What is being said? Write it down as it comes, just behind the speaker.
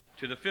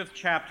to the 5th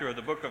chapter of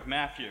the book of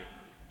Matthew.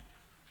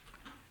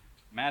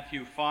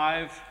 Matthew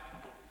 5.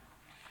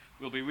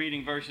 We'll be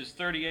reading verses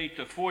 38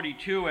 to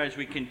 42 as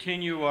we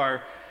continue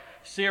our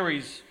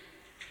series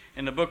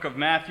in the book of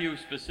Matthew,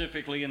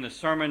 specifically in the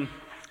Sermon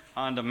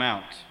on the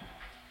Mount.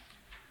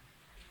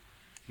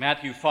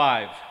 Matthew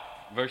 5,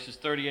 verses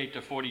 38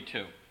 to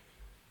 42.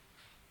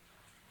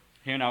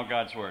 Hear now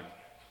God's word.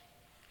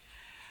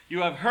 You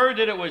have heard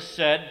that it was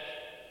said,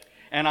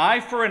 an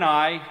eye for an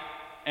eye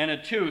and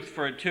a tooth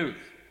for a tooth.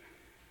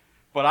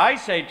 But I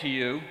say to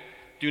you,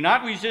 do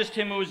not resist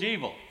him who is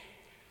evil,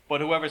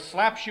 but whoever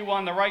slaps you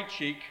on the right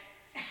cheek,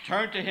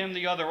 turn to him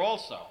the other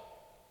also.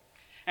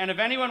 And if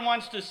anyone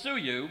wants to sue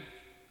you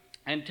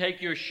and take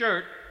your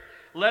shirt,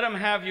 let him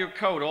have your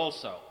coat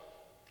also.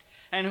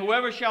 And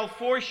whoever shall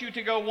force you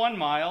to go 1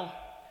 mile,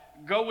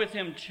 go with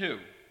him 2.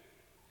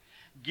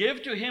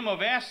 Give to him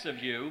who asks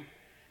of you,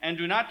 and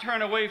do not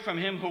turn away from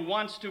him who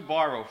wants to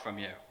borrow from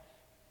you.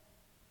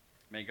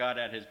 May God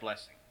add his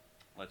blessing.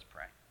 Let's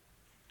pray.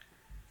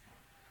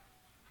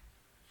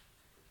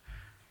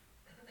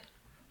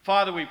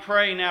 Father, we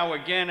pray now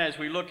again as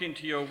we look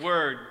into your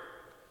word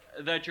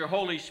that your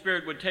Holy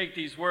Spirit would take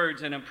these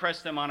words and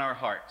impress them on our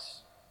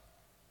hearts.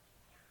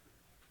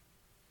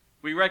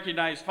 We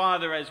recognize,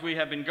 Father, as we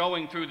have been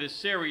going through this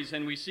series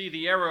and we see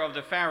the error of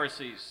the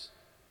Pharisees,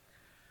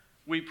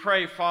 we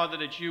pray, Father,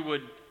 that you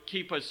would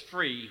keep us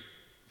free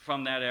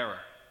from that error.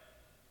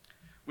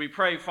 We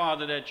pray,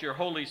 Father, that your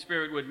Holy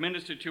Spirit would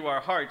minister to our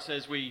hearts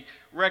as we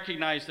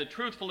recognize the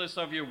truthfulness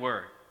of your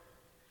word.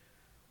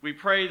 We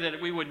pray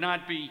that we would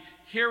not be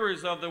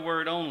hearers of the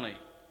word only,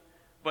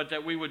 but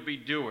that we would be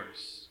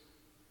doers.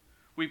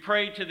 We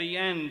pray to the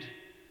end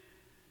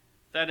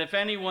that if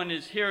anyone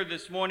is here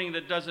this morning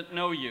that doesn't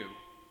know you,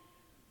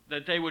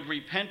 that they would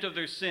repent of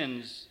their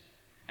sins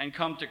and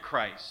come to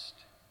Christ.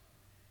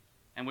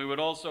 And we would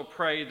also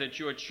pray that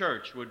your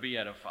church would be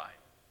edified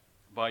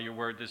by your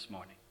word this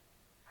morning.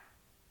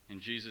 In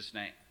Jesus'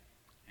 name,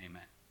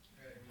 amen.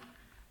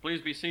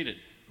 Please be seated.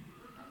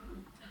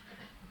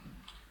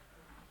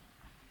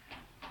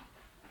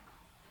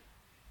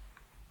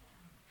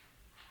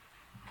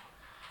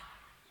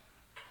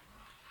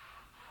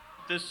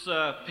 This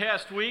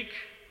past week,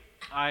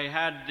 I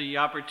had the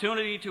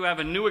opportunity to have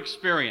a new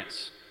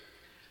experience,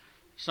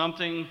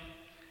 something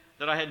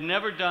that I had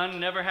never done,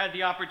 never had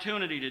the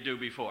opportunity to do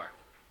before.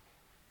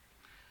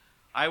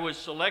 I was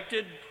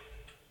selected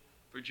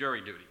for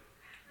jury duty.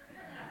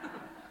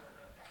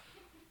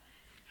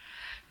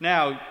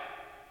 Now,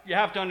 you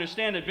have to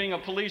understand that being a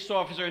police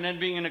officer and then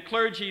being in a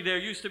clergy, there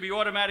used to be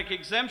automatic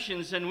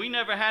exemptions, and we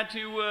never had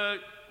to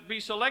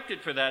be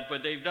selected for that,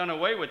 but they've done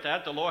away with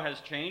that. The law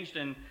has changed,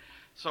 and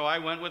so I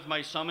went with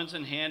my summons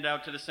in hand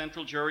out to the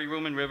central jury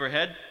room in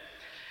Riverhead,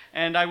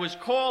 and I was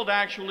called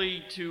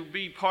actually to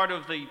be part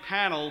of the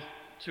panel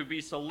to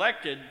be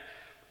selected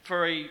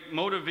for a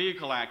motor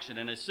vehicle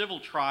accident, a civil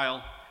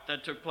trial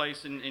that took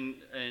place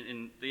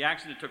in the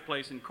accident took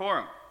place in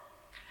Coram.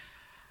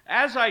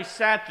 As I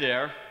sat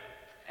there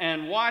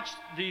and watched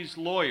these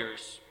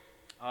lawyers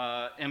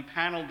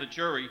impanel the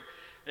jury,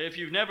 if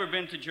you've never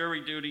been to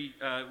jury duty,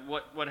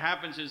 what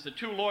happens is the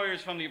 2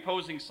 lawyers from the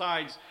opposing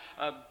sides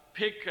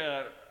pick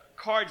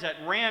cards at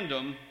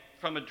random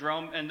from a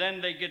drum, and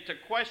then they get to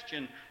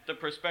question the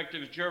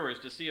prospective jurors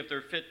to see if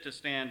they're fit to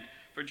stand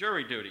for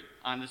jury duty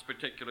on this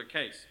particular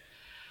case.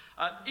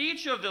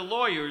 Each of the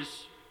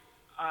lawyers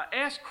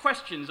asked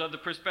questions of the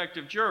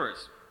prospective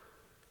jurors.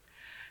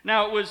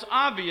 Now, it was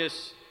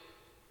obvious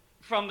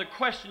from the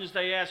questions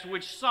they asked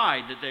which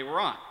side that they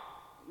were on,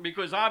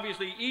 because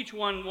obviously each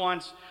one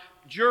wants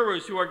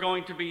jurors who are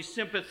going to be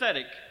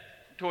sympathetic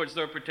towards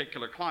their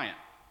particular client.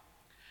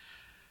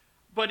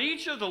 But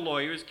each of the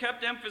lawyers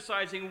kept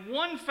emphasizing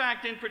one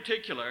fact in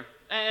particular,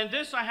 and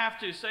this I have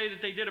to say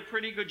that they did a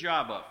pretty good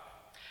job of.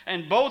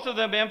 And both of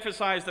them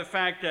emphasized the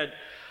fact that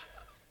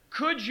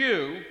could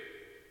you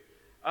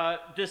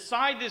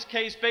decide this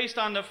case based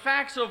on the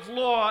facts of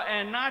law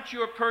and not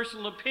your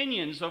personal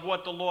opinions of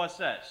what the law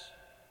says?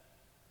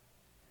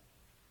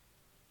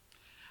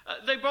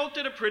 They both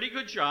did a pretty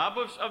good job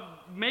of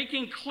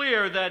making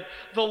clear that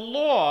the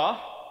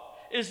law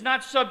is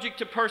not subject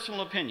to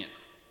personal opinion.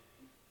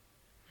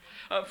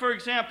 For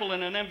example,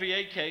 in an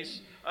MVA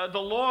case,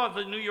 the law of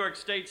the New York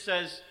State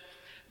says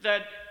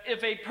that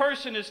if a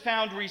person is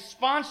found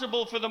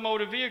responsible for the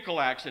motor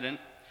vehicle accident,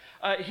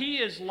 he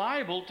is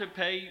liable to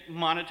pay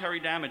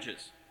monetary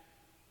damages.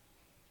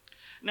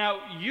 Now,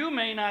 you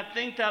may not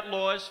think that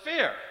law is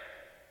fair,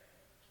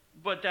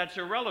 but that's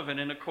irrelevant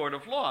in a court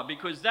of law,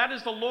 because that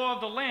is the law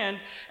of the land,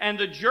 and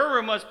the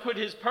juror must put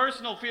his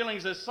personal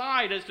feelings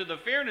aside as to the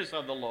fairness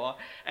of the law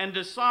and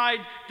decide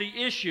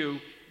the issue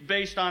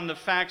based on the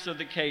facts of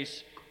the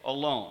case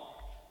alone.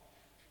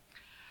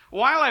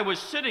 While I was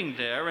sitting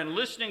there and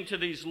listening to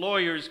these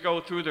lawyers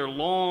go through their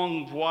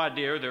long voir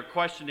dire, their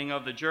questioning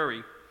of the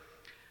jury,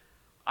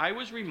 I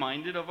was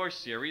reminded of our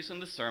series in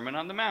the Sermon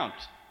on the Mount.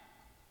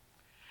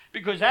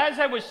 Because as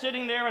I was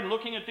sitting there and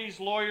looking at these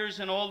lawyers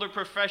and all their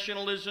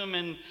professionalism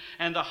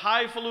and the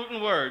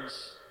highfalutin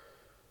words,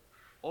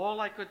 all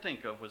I could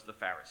think of was the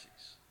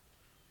Pharisees.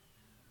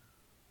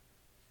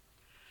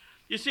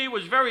 You see, it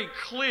was very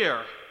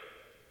clear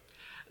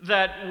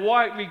that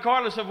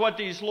regardless of what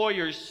these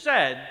lawyers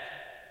said,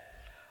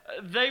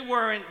 they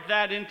weren't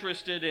that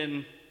interested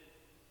in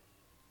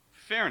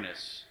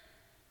fairness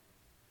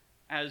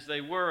as they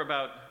were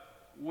about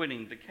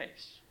winning the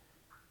case.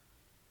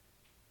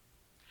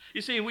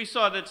 You see, we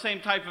saw that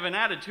same type of an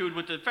attitude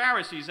with the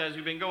Pharisees as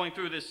we've been going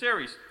through this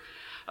series.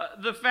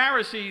 The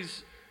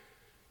Pharisees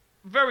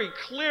very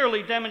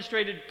clearly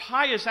demonstrated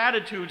pious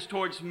attitudes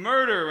towards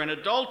murder and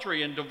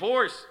adultery and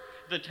divorce,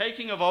 the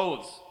taking of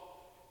oaths.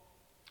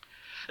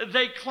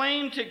 They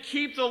claimed to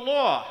keep the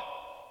law.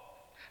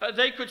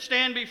 They could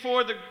stand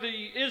before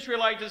the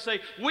Israelites and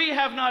say, "We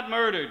have not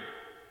murdered.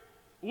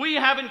 We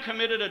haven't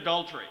committed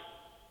adultery."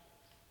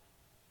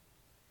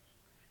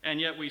 And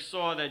yet we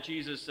saw that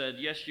Jesus said,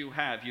 "Yes, you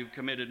have. You've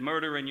committed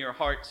murder in your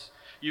hearts.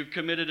 You've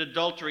committed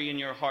adultery in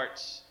your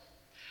hearts.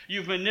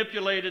 You've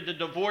manipulated the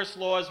divorce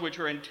laws which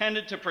are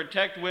intended to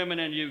protect women,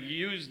 and you've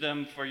used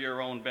them for your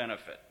own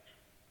benefit."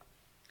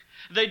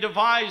 They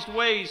devised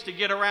ways to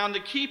get around the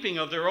keeping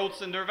of their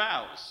oaths and their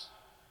vows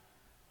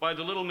by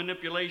the little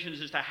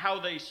manipulations as to how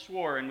they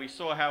swore, and we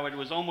saw how it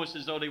was almost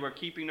as though they were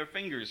keeping their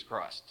fingers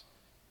crossed.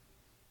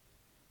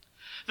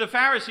 The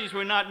Pharisees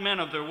were not men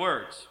of their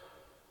words.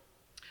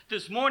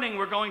 This morning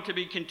we're going to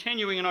be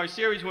continuing in our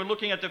series. We're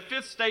looking at the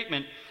fifth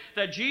statement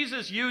that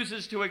Jesus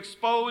uses to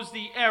expose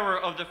the error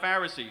of the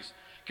Pharisees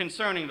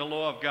concerning the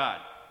law of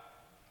God.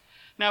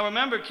 Now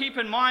remember, keep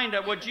in mind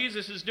that what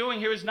Jesus is doing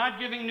here is not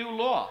giving new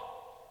law.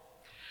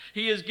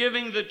 He is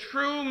giving the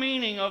true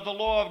meaning of the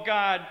law of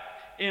God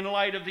in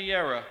light of the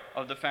error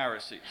of the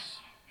Pharisees.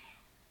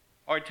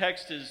 Our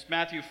text is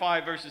Matthew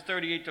 5, verses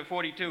 38 to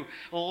 42.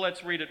 Well,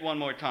 let's read it one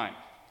more time.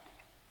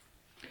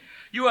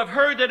 "You have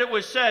heard that it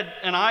was said,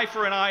 'An eye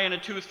for an eye and a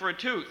tooth for a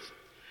tooth.'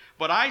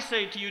 But I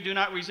say to you, do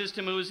not resist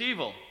him who is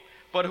evil.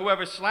 But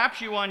whoever slaps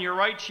you on your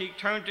right cheek,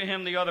 turn to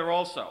him the other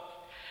also.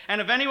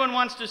 And if anyone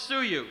wants to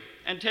sue you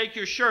and take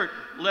your shirt,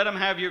 let him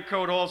have your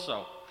coat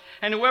also.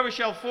 And whoever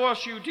shall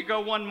force you to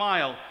go 1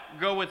 mile,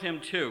 go with him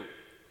 2.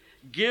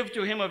 Give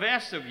to him who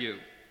asks of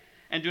you,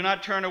 and do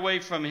not turn away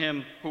from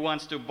him who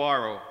wants to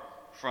borrow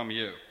from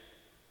you."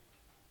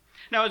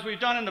 Now, as we've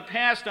done in the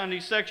past on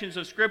these sections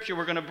of Scripture,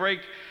 we're going to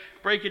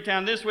break it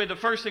down this way. The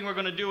first thing we're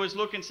going to do is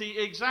look and see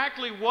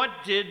exactly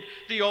what did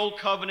the Old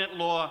Covenant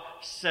law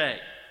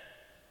say.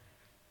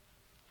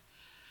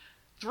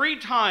 3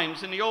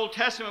 times in the Old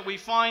Testament we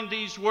find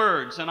these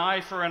words, "an eye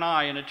for an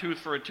eye and a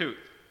tooth for a tooth."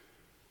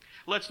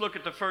 Let's look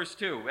at the first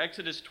 2.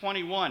 Exodus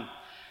 21.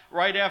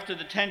 Right after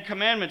the 10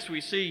 Commandments,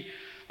 we see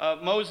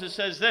Moses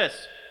says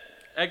this.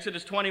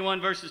 Exodus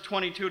 21, verses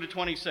 22 to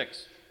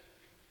 26.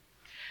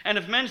 "And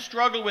if men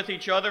struggle with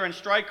each other and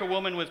strike a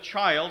woman with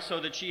child so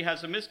that she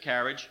has a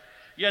miscarriage,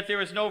 yet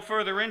there is no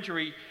further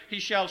injury, he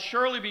shall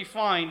surely be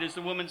fined as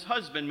the woman's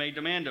husband may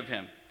demand of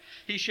him.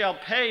 He shall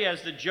pay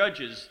as the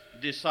judges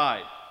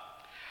decide.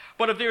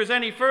 But if there is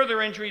any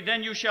further injury,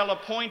 then you shall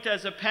appoint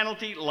as a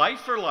penalty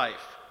life for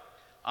life,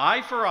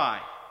 eye for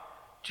eye,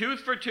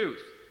 tooth for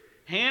tooth,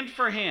 hand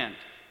for hand,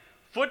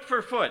 foot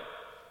for foot,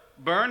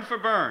 burn for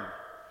burn,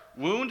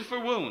 wound for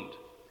wound,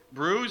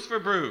 bruise for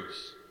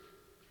bruise.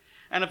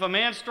 And if a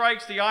man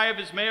strikes the eye of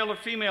his male or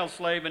female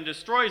slave and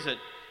destroys it,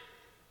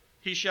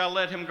 he shall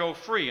let him go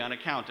free on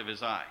account of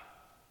his eye."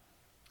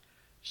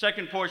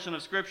 Second portion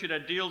of Scripture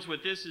that deals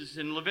with this is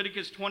in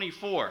Leviticus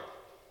 24,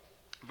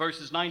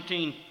 verses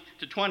 19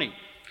 to 20.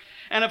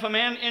 "And if a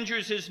man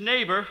injures his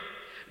neighbor,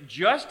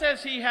 just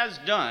as he has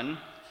done,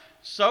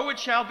 so it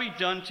shall be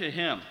done to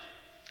him.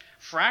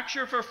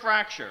 Fracture for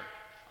fracture,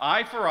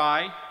 eye for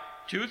eye,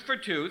 tooth for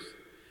tooth,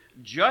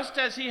 just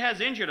as he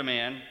has injured a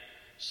man,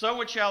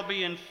 so it shall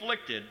be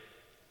inflicted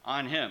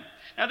on him."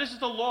 Now, this is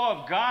the law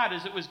of God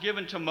as it was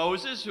given to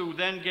Moses, who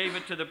then gave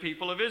it to the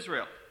people of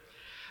Israel.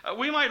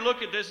 We might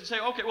look at this and say,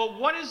 okay, well,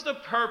 what is the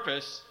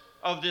purpose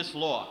of this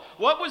law?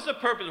 What was the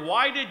purpose?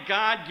 Why did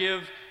God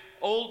give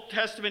Old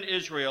Testament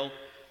Israel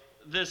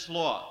this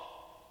law?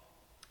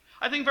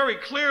 I think very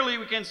clearly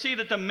we can see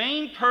that the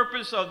main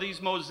purpose of these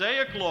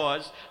Mosaic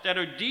laws that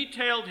are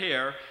detailed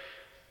here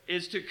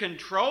is to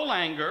control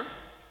anger,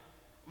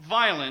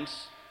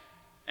 violence,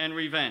 and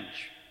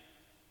revenge.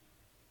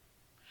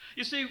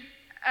 You see,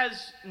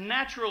 as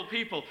natural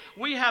people,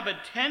 we have a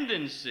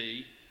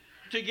tendency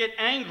to get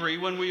angry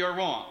when we are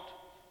wronged,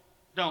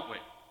 don't we?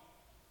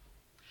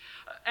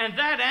 And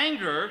that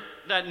anger,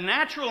 that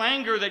natural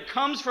anger that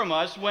comes from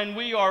us when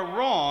we are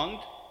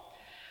wronged,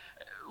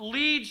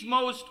 leads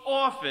most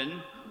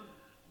often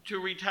to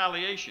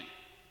retaliation.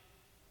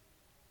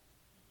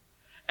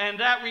 And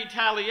that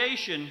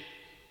retaliation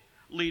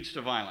leads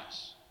to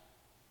violence.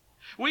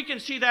 We can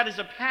see that as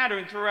a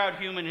pattern throughout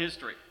human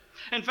history.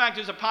 In fact,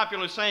 there's a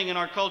popular saying in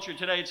our culture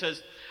today. It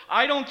says,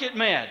 "I don't get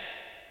mad,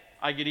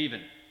 I get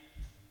even."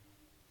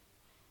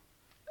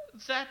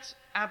 That's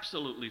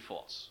absolutely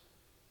false.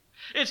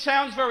 It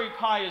sounds very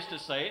pious to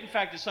say it. In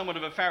fact, it's somewhat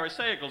of a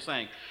Pharisaical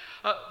saying.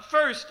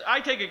 First,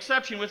 I take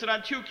exception with it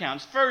on 2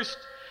 counts. First,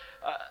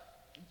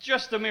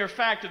 just the mere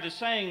fact of the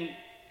saying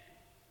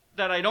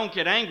that I don't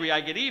get angry,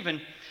 I get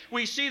even,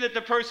 we see that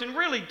the person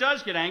really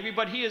does get angry,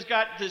 but he has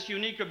got this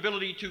unique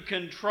ability to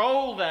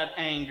control that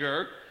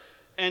anger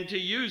and to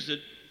use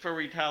it for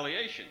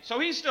retaliation. So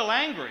he's still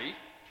angry,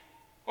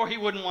 or he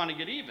wouldn't want to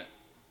get even.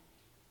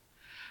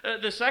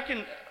 The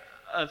second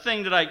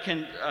thing that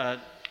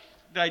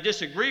I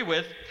disagree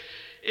with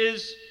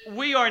is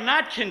we are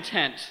not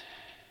content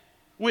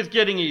with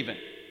getting even.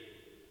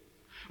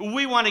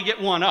 We want to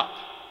get one up.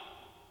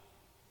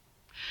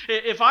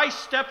 If I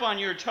step on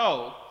your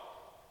toe,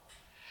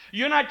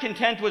 you're not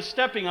content with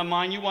stepping on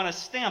mine, you want to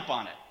stamp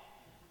on it.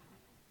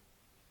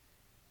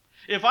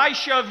 If I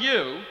shove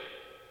you,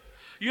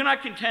 you're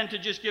not content to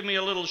just give me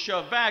a little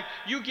shove back,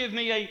 you give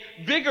me a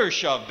bigger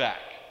shove back.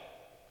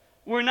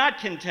 We're not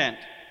content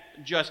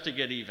just to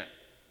get even.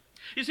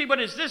 You see, but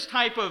it's this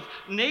type of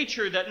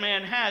nature that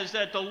man has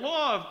that the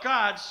law of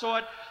God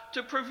sought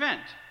to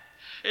prevent.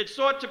 It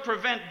sought to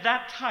prevent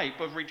that type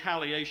of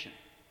retaliation.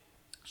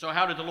 So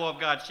how did the law of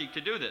God seek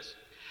to do this?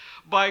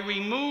 By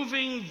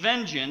removing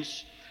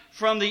vengeance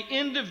from the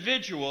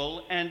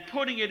individual and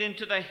putting it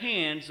into the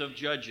hands of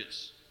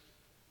judges.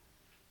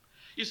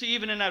 You see,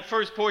 even in that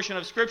first portion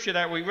of Scripture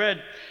that we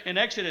read in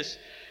Exodus,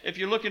 if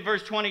you look at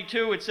verse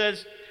 22, it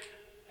says,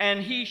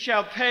 "And he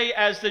shall pay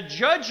as the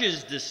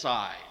judges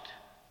decide."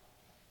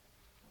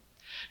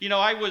 You know,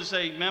 I was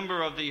a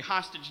member of the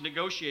hostage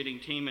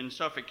negotiating team in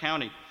Suffolk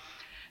County.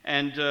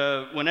 And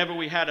whenever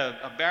we had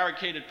a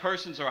barricaded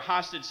persons or a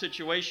hostage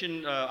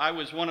situation, I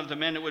was one of the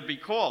men that would be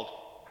called.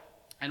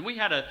 And we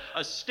had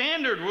a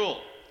standard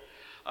rule.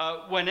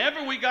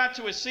 Whenever we got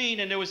to a scene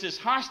and there was this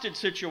hostage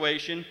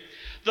situation,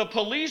 the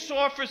police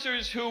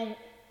officers who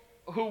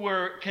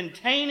were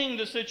containing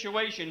the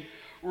situation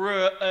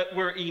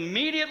were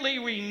immediately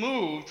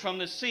removed from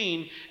the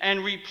scene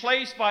and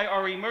replaced by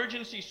our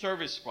emergency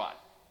service squad.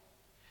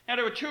 Now,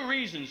 there were two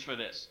reasons for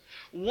this.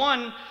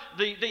 One,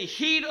 the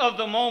heat of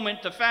the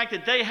moment, the fact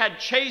that they had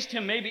chased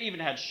him, maybe even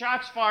had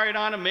shots fired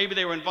on him, maybe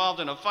they were involved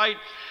in a fight.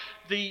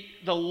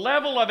 The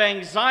level of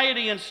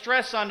anxiety and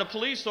stress on the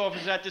police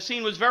officers at the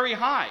scene was very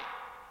high.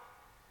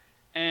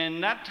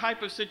 And that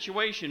type of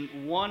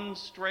situation, one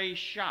stray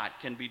shot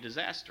can be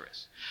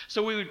disastrous.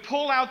 So we would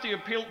pull out the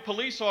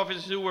police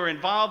officers who were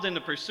involved in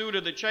the pursuit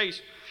of the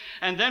chase,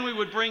 and then we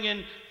would bring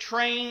in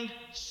trained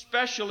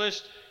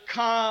specialists,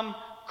 calm,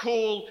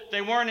 cool.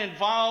 They weren't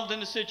involved in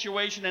the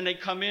situation, and they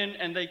come in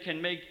and they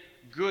can make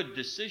good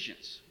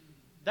decisions.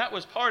 That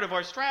was part of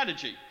our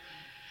strategy.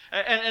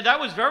 And that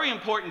was very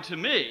important to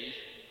me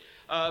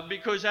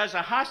because as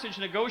a hostage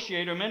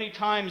negotiator, many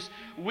times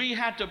we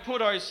had to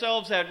put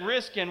ourselves at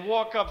risk and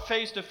walk up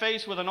face to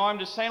face with an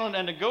armed assailant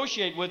and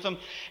negotiate with them.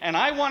 And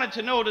I wanted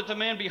to know that the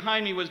man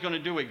behind me was going to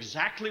do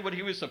exactly what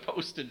he was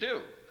supposed to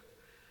do.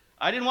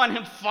 I didn't want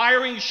him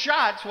firing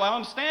shots while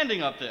I'm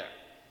standing up there.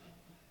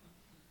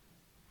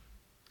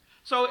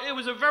 So it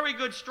was a very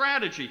good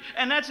strategy.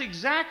 And that's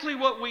exactly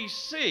what we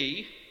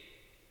see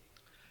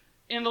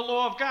in the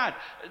law of God.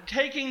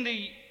 Taking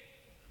the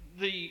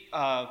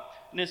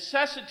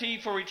necessity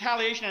for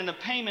retaliation and the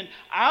payment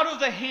out of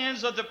the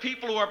hands of the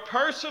people who are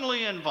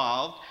personally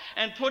involved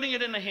and putting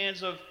it in the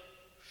hands of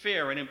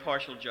fair and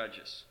impartial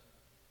judges.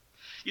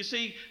 You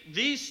see,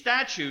 these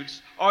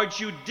statutes are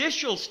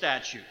judicial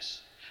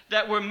statutes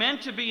that were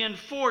meant to be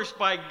enforced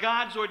by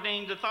God's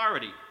ordained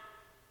authority,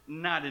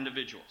 not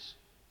individuals.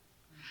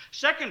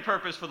 Second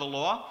purpose for the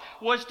law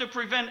was to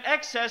prevent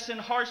excess and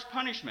harsh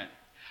punishment.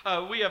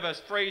 We have a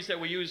phrase that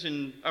we use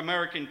in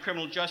American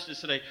criminal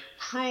justice today,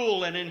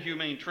 cruel and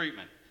inhumane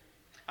treatment.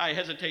 I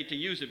hesitate to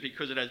use it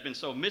because it has been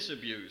so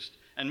misused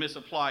and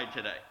misapplied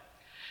today.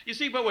 You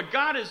see, but what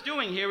God is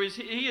doing here is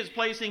he is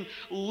placing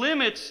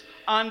limits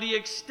on the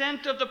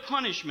extent of the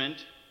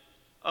punishment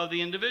of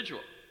the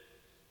individual.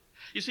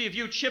 You see, if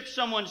you chipped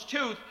someone's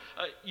tooth,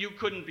 you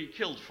couldn't be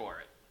killed for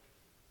it.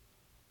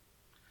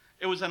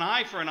 It was an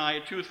eye for an eye,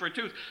 a tooth for a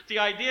tooth. The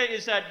idea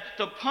is that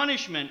the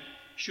punishment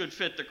should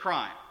fit the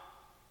crime.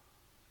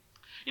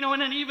 You know,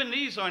 and then even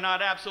these are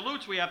not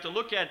absolutes. We have to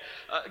look at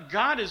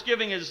God is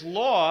giving his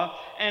law,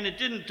 and it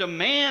didn't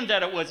demand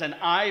that it was an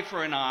eye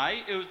for an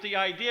eye. The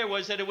idea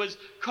was that it was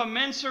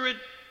commensurate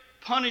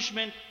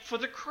punishment for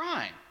the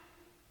crime.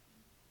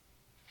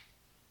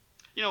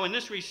 You know, in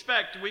this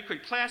respect, we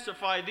could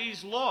classify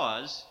these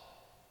laws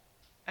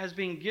as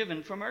being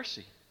given for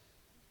mercy.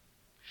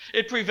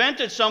 It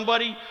prevented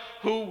somebody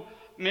who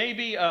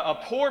maybe a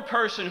poor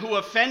person who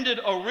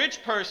offended a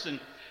rich person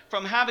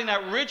from having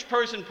that rich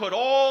person put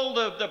all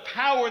the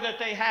power that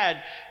they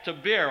had to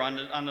bear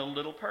on the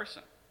little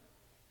person.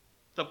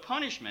 The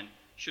punishment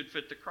should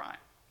fit the crime.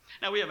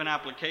 Now, we have an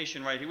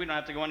application right here. We don't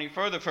have to go any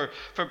further.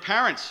 For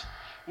parents,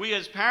 we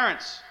as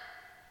parents,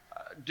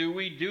 do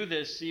we do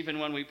this even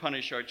when we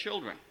punish our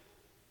children?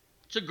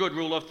 It's a good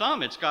rule of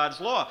thumb. It's God's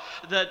law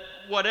that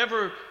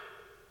whatever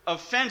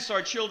offense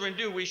our children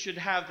do, we should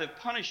have the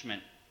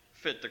punishment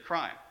fit the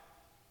crime.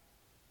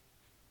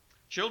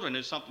 Children,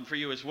 is something for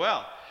you as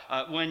well.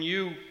 When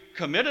you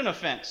commit an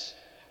offense,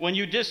 when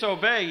you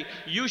disobey,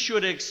 you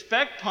should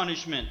expect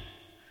punishment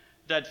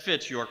that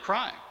fits your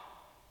crime.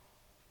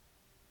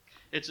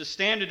 It's a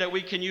standard that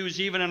we can use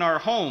even in our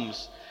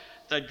homes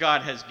that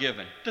God has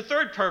given. The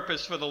third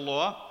purpose for the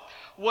law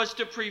was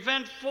to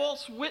prevent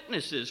false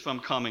witnesses from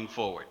coming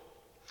forward.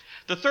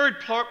 The third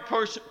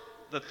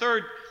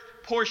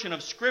portion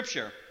of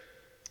Scripture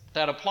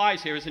that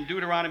applies here is in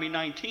Deuteronomy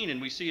 19,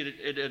 and we see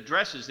it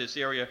addresses this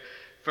area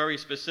very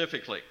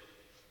specifically.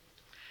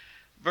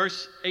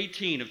 Verse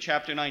 18 of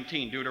chapter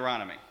 19,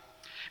 Deuteronomy.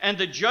 And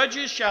the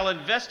judges shall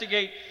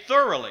investigate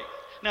thoroughly.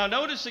 Now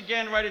notice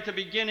again right at the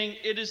beginning,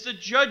 it is the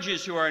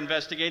judges who are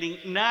investigating,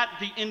 not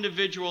the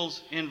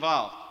individuals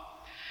involved.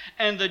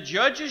 And the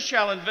judges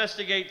shall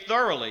investigate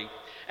thoroughly,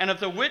 and if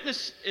the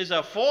witness is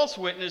a false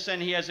witness and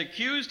he has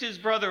accused his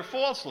brother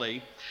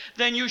falsely,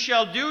 then you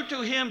shall do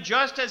to him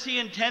just as he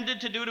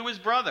intended to do to his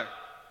brother.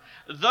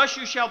 Thus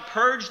you shall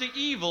purge the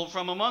evil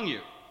from among you.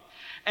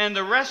 And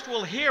the rest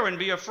will hear and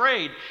be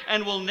afraid,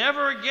 and will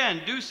never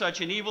again do such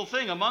an evil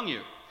thing among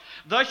you.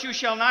 Thus you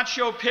shall not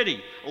show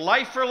pity,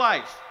 life for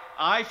life,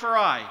 eye for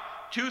eye,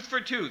 tooth for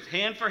tooth,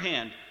 hand for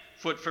hand,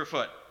 foot for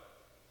foot.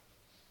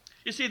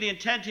 You see, the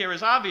intent here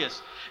is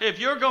obvious. If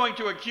you're going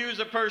to accuse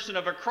a person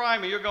of a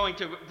crime or you're going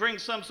to bring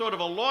some sort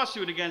of a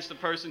lawsuit against the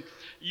person,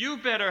 you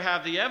better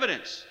have the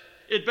evidence.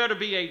 It better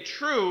be a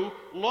true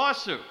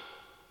lawsuit.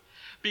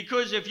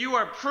 Because if you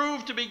are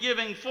proved to be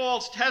giving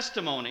false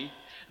testimony,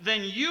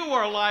 then you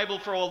are liable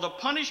for all the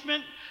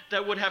punishment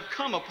that would have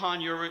come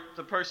upon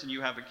the person you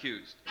have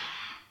accused.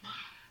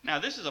 Now,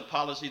 this is a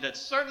policy that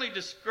certainly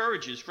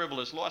discourages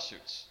frivolous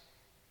lawsuits.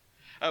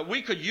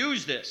 We could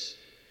use this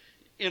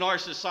in our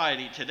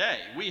society today.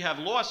 We have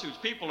lawsuits.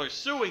 People are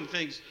suing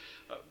things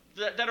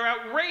that are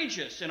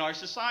outrageous in our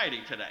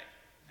society today.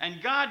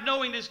 And God,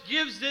 knowing this,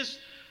 gives this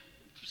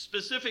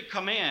specific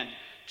command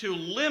to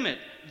limit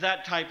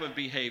that type of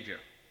behavior.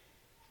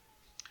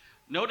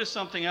 Notice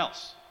something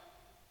else.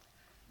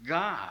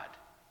 God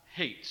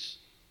hates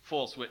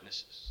false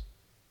witnesses.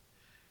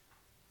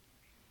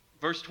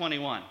 Verse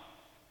 21,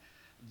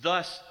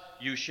 thus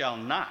you shall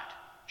not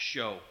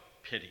show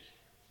pity.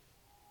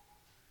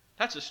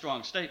 That's a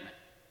strong statement.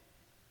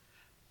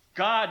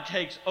 God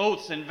takes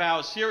oaths and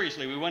vows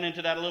seriously. We went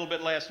into that a little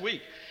bit last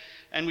week.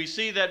 And we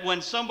see that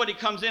when somebody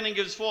comes in and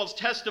gives false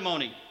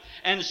testimony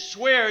and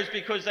swears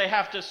because they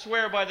have to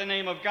swear by the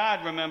name of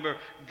God, remember,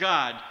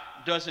 God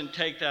doesn't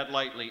take that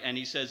lightly. And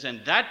he says,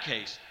 in that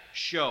case,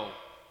 show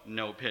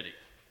no pity.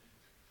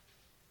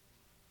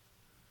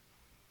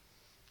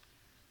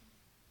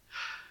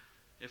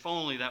 If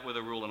only that were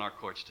the rule in our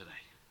courts today.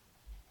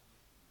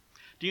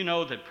 Do you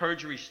know that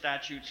perjury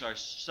statutes are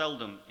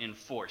seldom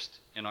enforced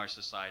in our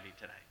society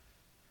today?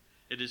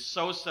 It is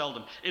so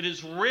seldom. It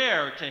is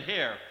rare to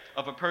hear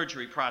of a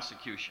perjury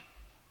prosecution.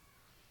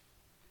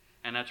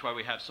 And that's why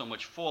we have so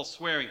much false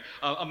swearing.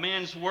 A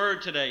man's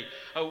word today,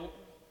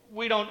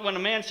 when a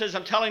man says,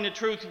 I'm telling the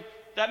truth,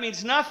 that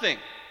means nothing.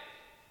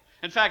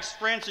 In fact,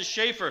 Francis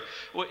Schaeffer,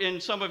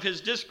 in some of his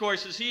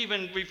discourses, he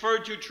even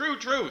referred to true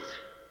truth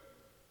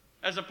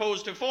as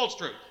opposed to false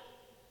truth.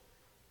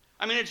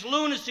 I mean, it's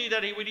lunacy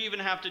that he would even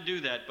have to do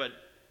that, but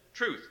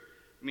truth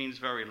means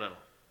very little.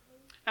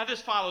 Now,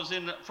 this follows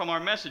in from our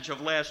message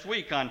of last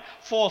week on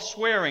false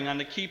swearing, on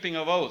the keeping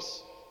of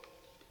oaths.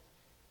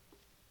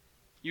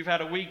 You've had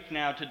a week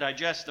now to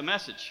digest the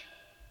message.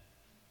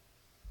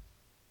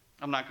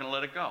 I'm not going to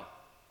let it go.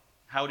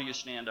 How do you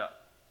stand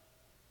up?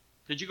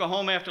 Did you go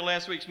home after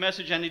last week's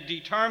message and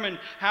determine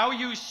how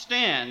you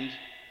stand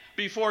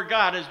before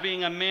God as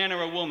being a man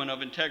or a woman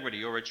of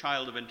integrity or a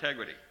child of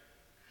integrity?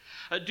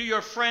 Do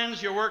your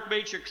friends, your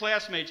workmates, your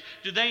classmates,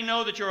 do they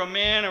know that you're a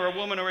man or a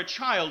woman or a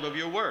child of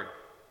your word?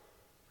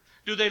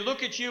 Do they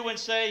look at you and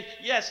say,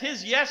 yes,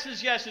 his yes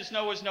is yes, his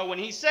no is no. When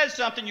he says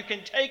something, you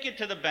can take it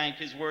to the bank.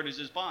 His word is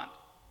his bond.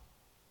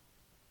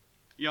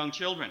 Young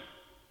children,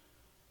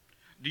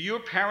 do your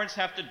parents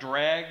have to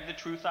drag the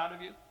truth out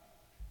of you?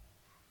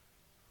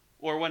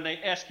 Or when they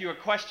ask you a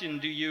question,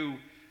 do you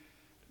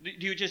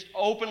just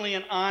openly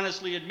and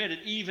honestly admit it,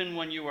 even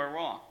when you are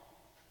wrong?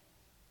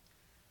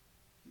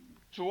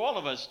 To all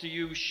of us, do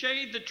you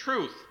shade the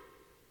truth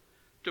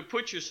to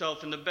put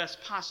yourself in the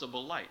best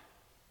possible light?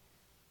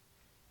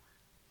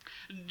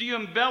 Do you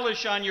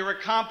embellish on your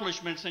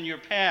accomplishments in your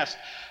past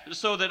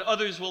so that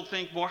others will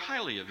think more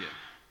highly of you?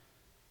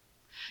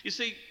 You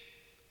see,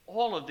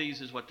 all of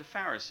these is what the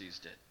Pharisees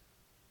did.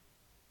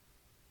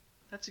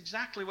 That's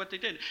exactly what they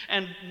did.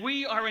 And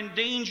we are in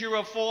danger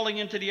of falling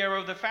into the error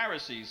of the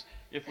Pharisees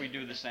if we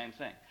do the same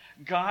thing.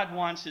 God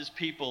wants his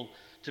people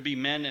to be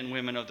men and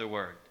women of the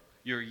word.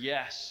 Your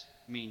yes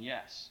mean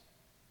yes,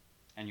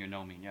 and your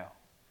no mean no.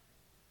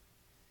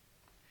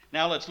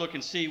 Now let's look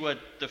and see what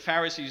the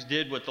Pharisees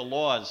did with the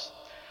laws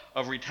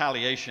of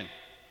retaliation.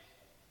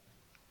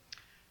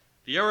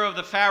 The error of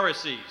the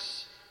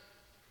Pharisees.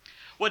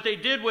 What they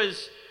did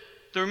was,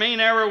 their main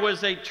error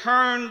was they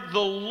turned the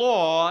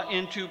law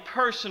into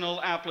personal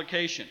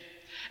application.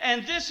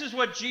 And this is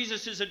what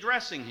Jesus is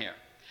addressing here.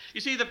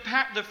 You see, the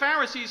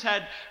Pharisees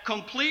had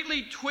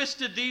completely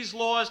twisted these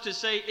laws to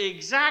say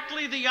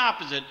exactly the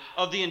opposite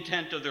of the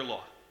intent of their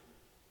law.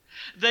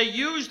 They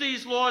used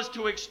these laws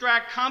to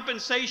extract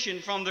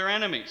compensation from their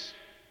enemies.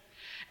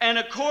 And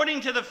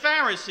according to the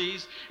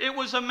Pharisees, it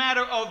was a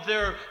matter of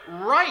their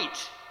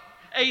right,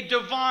 a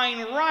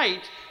divine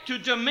right, to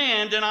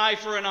demand an eye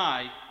for an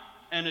eye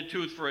and a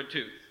tooth for a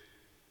tooth.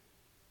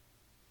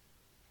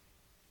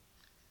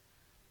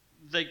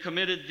 They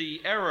committed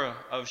the error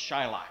of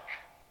Shylock.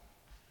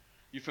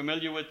 You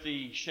familiar with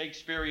the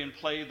Shakespearean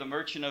play, The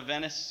Merchant of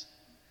Venice?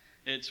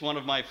 It's one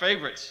of my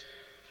favorites.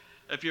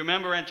 If you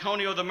remember,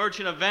 Antonio, the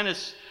Merchant of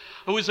Venice,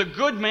 who is a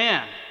good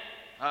man,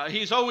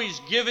 he's always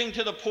giving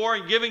to the poor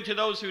and giving to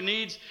those who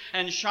needs,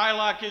 and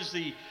Shylock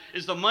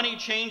is the money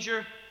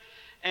changer,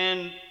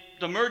 and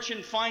the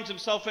merchant finds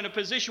himself in a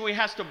position where he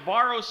has to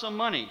borrow some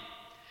money.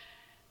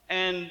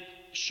 And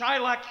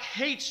Shylock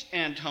hates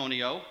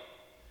Antonio,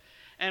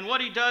 and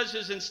what he does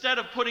is, instead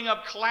of putting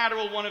up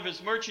collateral one of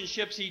his merchant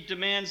ships, he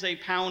demands a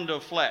pound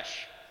of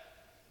flesh.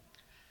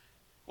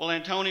 Well,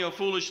 Antonio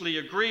foolishly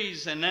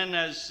agrees, and then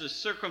as the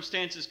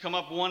circumstances come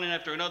up, one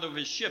after another of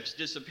his ships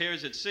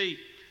disappears at sea,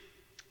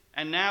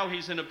 and now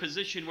he's in a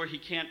position where he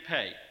can't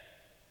pay.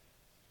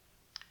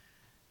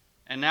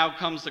 And now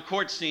comes the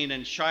court scene,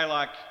 and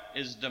Shylock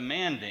is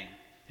demanding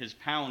his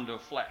pound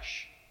of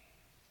flesh.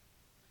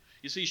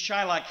 You see,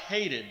 Shylock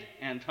hated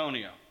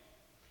Antonio,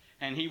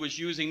 and he was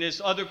using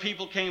this. Other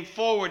people came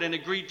forward and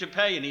agreed to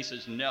pay, and he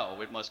says,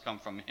 no, it must come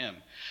from him.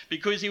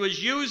 Because he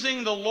was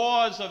using the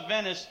laws of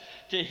Venice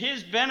to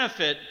his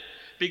benefit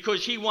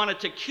because he wanted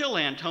to kill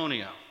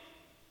Antonio.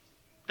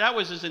 That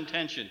was his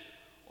intention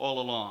all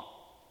along.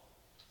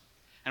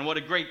 And what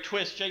a great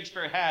twist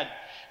Shakespeare had.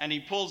 And he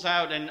pulls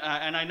out, and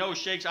I know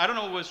Shakespeare, I don't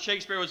know if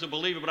Shakespeare was a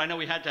believer, but I know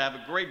he had to have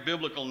a great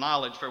biblical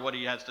knowledge for what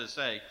he has to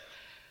say.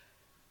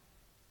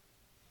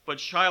 But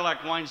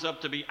Shylock winds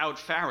up to be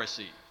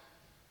out-Pharisee.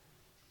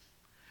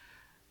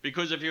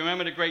 Because if you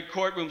remember the great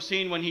courtroom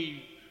scene when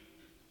he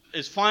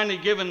is finally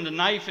given the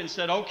knife and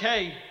said,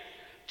 okay,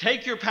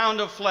 take your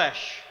pound of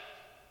flesh,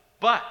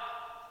 but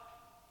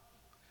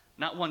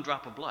not one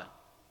drop of blood,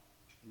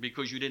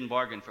 because you didn't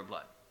bargain for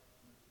blood.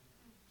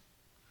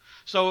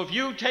 So if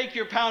you take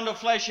your pound of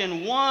flesh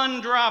and one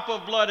drop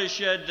of blood is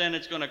shed, then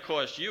it's going to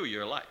cost you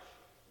your life.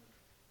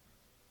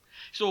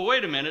 So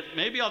wait a minute,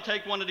 maybe I'll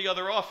take one of the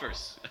other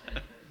offers.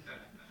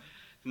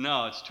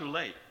 No, it's too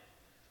late.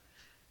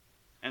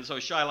 And so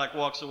Shylock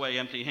walks away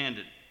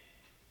empty-handed.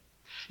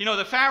 You know,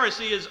 the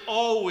Pharisee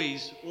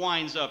always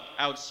winds up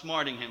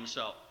outsmarting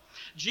himself.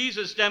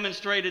 Jesus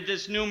demonstrated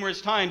this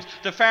numerous times.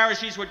 The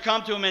Pharisees would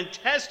come to him and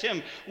test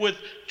him with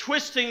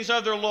twistings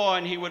of their law,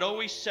 and he would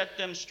always set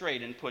them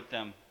straight and put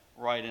them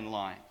right in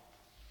line.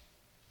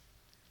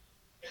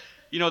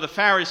 You know, the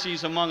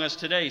Pharisees among us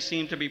today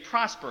seem to be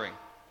prospering.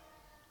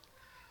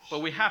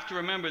 But we have to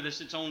remember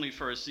this, it's only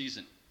for a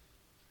season.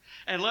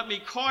 And let me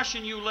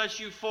caution you, lest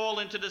you fall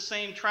into the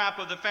same trap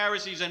of the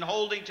Pharisees and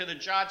holding to the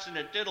jots and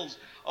the tittles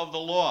of the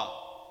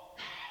law.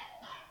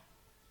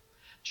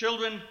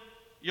 Children,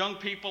 young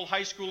people,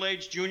 high school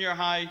age, junior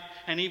high,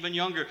 and even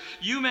younger,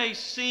 you may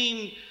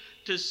seem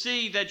to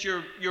see that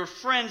your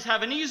friends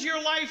have an easier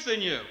life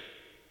than you.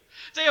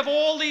 They have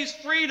all these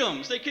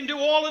freedoms. They can do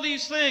all of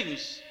these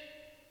things.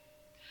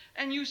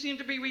 And you seem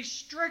to be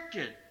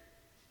restricted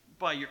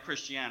by your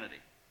Christianity.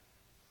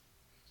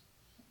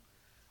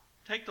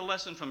 Take the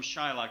lesson from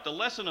Shylock, the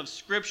lesson of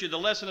Scripture, the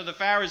lesson of the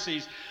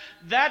Pharisees.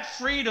 That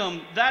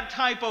freedom, that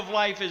type of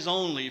life is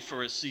only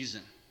for a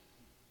season.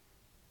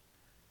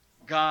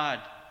 God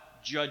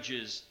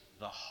judges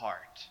the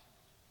heart.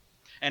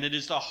 And it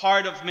is the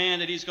heart of man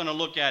that he's going to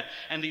look at.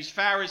 And these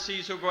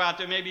Pharisees who go out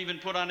there, maybe even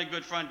put on a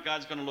good front,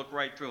 God's going to look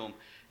right through them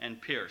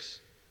and pierce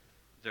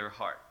their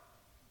heart.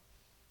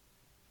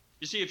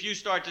 You see, if you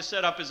start to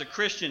set up as a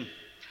Christian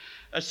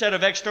a set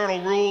of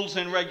external rules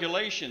and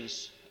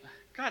regulations,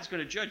 God's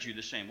going to judge you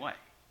the same way.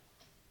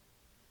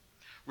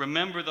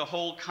 Remember, the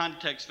whole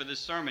context for this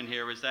sermon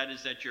here is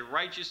that your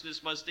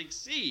righteousness must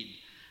exceed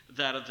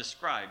that of the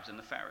scribes and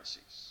the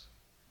Pharisees.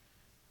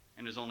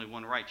 And there's only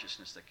one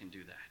righteousness that can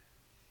do that.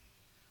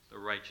 The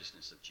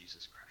righteousness of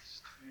Jesus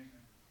Christ. Amen.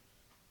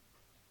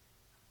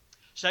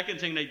 Second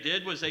thing they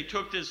did was they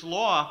took this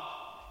law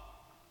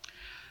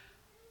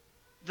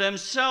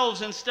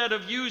themselves instead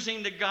of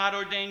using the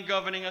God-ordained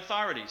governing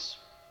authorities.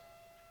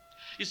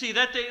 You see,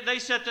 that they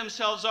set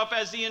themselves up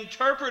as the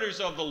interpreters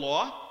of the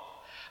law.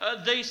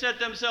 They set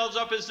themselves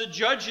up as the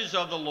judges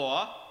of the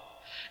law.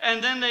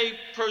 And then they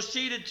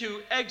proceeded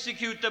to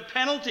execute the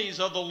penalties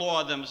of the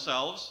law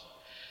themselves.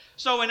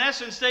 So in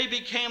essence, they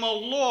became a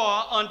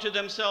law unto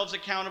themselves,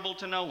 accountable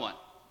to no one.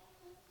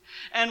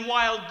 And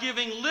while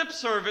giving lip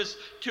service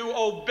to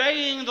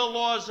obeying the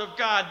laws of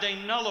God, they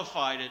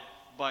nullified it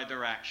by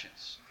their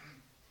actions.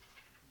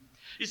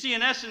 You see,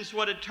 in essence,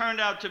 what it turned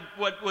out to,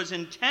 what was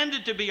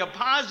intended to be a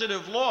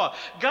positive law,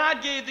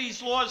 God gave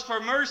these laws for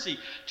mercy,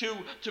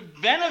 to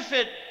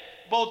benefit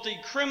both the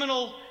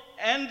criminal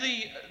and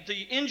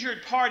the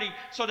injured party,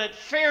 so that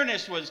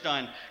fairness was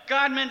done.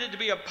 God meant it to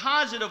be a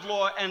positive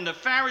law, and the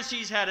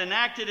Pharisees had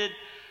enacted it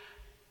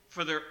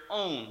for their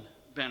own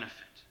benefit.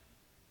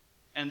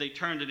 And they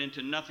turned it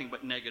into nothing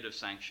but negative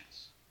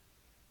sanctions.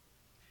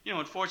 You know,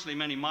 unfortunately,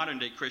 many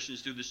modern-day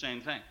Christians do the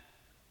same thing.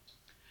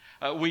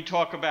 We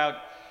talk about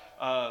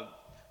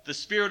the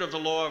spirit of the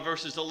law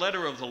versus the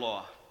letter of the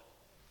law.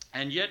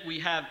 And yet we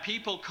have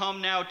people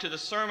come now to the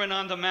Sermon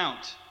on the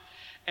Mount,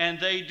 and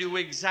they do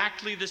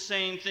exactly the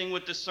same thing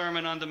with the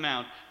Sermon on the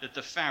Mount that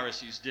the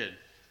Pharisees did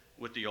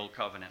with the Old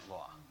Covenant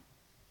law.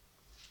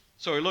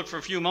 So we look for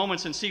a few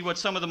moments and see what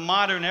some of the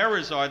modern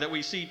errors are that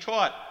we see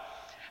taught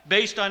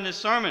based on this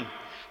sermon.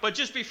 But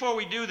just before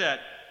we do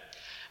that,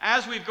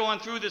 as we've gone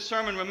through this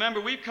sermon,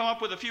 remember, we've come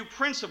up with a few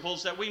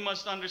principles that we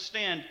must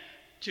understand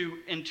to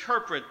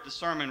interpret the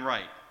sermon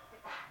right.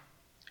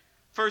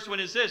 First one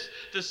is this: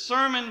 the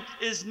sermon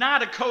is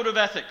not a code of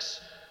ethics.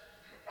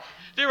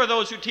 There are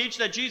those who teach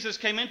that Jesus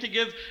came in to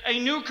give a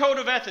new code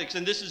of ethics,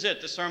 and this is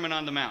it, the Sermon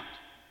on the Mount.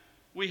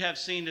 We have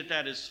seen that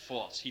that is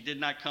false. He did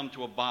not come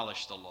to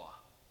abolish the law,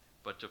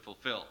 but to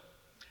fulfill.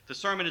 The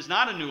sermon is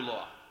not a new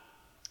law.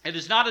 It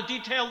is not a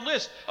detailed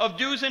list of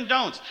do's and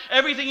don'ts.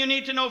 Everything you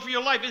need to know for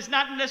your life is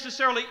not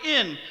necessarily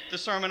in the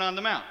Sermon on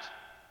the Mount.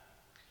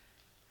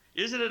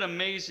 Isn't it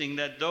amazing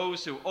that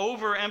those who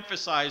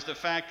overemphasize the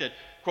fact that,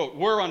 quote,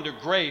 we're under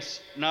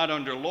grace, not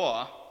under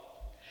law,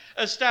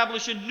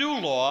 establish a new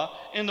law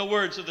in the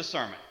words of the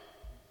sermon?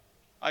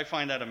 I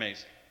find that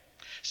amazing.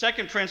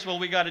 Second principle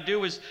we got to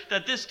do is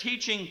that this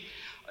teaching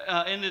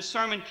in this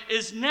sermon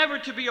is never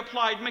to be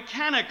applied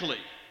mechanically.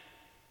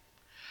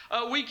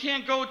 We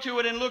can't go to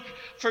it and look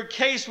for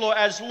case law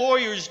as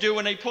lawyers do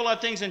when they pull out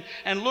things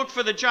and look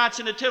for the jots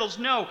and the tittles.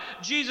 No,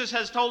 Jesus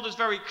has told us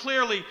very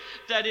clearly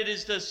that it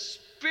is the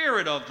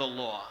spirit of the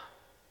law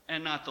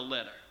and not the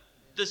letter.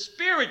 The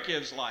spirit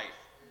gives life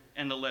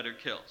and the letter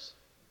kills.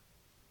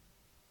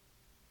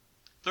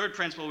 Third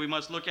principle we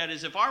must look at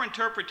is if our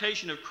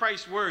interpretation of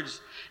Christ's words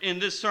in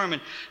this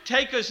sermon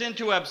take us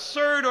into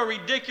absurd or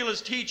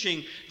ridiculous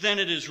teaching, then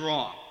it is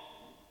wrong.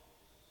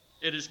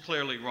 It is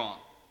clearly wrong.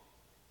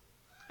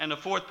 And the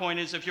fourth point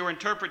is if your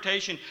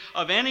interpretation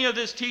of any of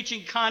this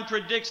teaching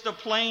contradicts the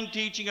plain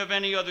teaching of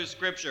any other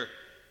scripture,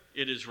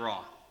 it is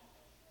wrong.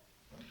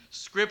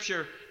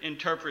 Scripture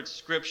interprets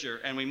Scripture,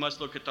 and we must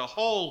look at the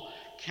whole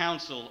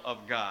counsel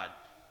of God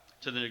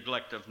to the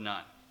neglect of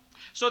none.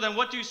 So then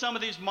what do some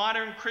of these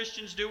modern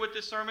Christians do with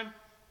this sermon?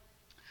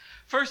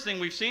 First thing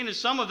we've seen is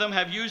some of them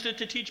have used it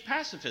to teach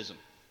pacifism.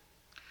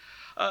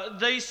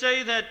 They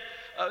say that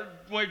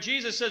where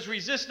Jesus says,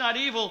 resist not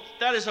evil,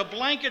 that is a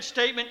blanket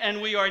statement,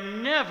 and we are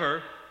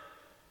never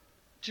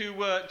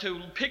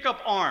to pick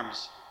up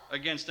arms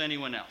against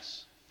anyone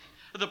else.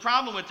 The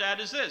problem with that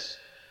is this.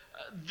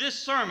 This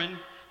sermon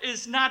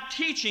is not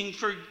teaching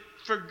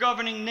for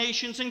governing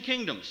nations and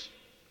kingdoms.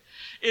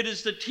 It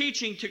is the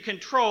teaching to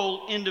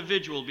control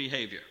individual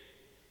behavior.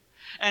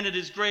 And it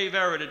is grave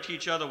error to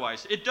teach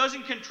otherwise. It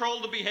doesn't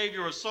control the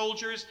behavior of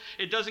soldiers.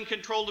 It doesn't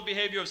control the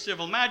behavior of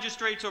civil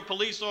magistrates or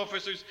police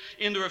officers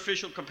in their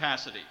official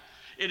capacity.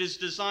 It is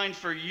designed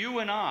for you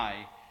and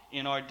I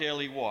in our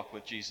daily walk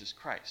with Jesus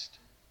Christ.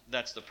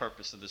 That's the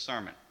purpose of the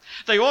sermon.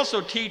 They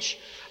also teach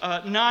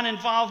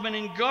non-involvement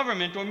in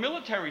government or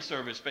military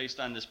service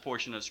based on this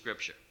portion of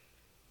Scripture.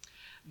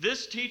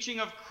 This teaching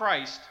of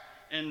Christ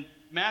in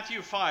Matthew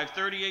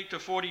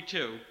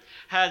 5:38-42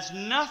 has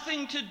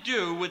nothing to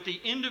do with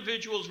the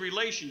individual's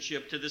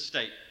relationship to the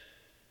state.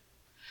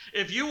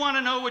 If you want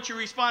to know what your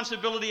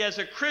responsibility as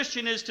a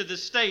Christian is to the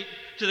state,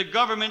 to the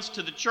governments,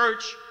 to the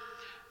church,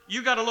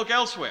 you got to look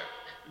elsewhere.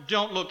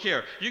 Don't look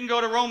here. You can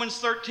go to Romans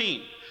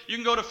 13. You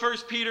can go to 1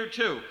 Peter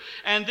 2.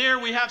 And there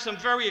we have some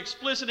very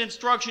explicit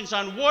instructions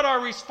on what our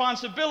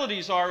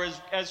responsibilities are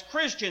as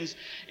Christians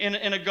in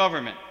a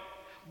government.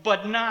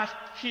 But not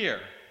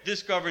here.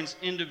 This governs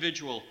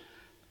individual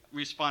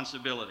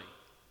responsibility.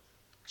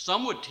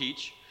 Some would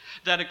teach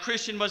that a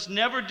Christian must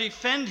never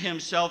defend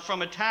himself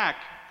from attack,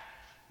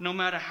 no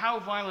matter how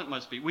violent it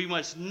must be. We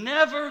must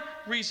never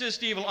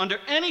resist evil under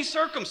any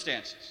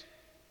circumstances.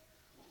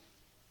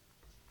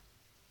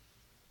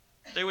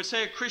 They would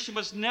say a Christian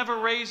must never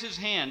raise his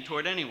hand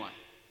toward anyone,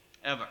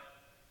 ever.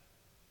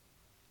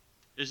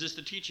 Is this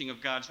the teaching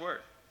of God's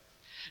Word?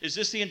 Is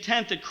this the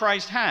intent that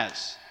Christ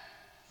has?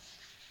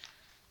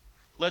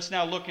 Let's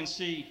now look and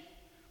see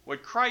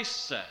what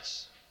Christ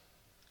says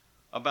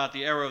about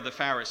the error of the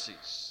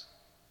Pharisees.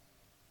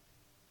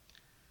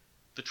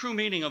 The true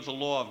meaning of the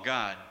law of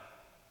God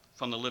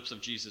from the lips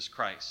of Jesus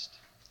Christ.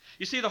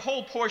 You see, the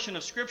whole portion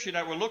of Scripture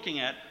that we're looking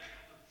at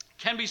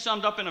can be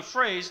summed up in a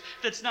phrase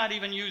that's not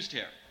even used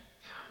here,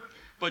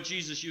 but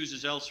Jesus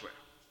uses elsewhere.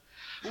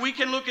 We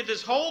can look at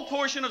this whole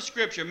portion of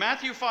Scripture,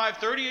 Matthew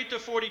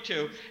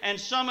 5:38-42, and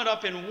sum it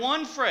up in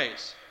one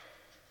phrase: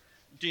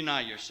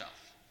 deny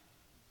yourself.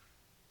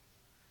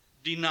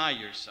 Deny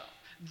yourself.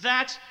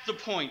 That's the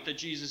point that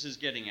Jesus is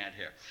getting at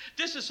here.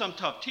 This is some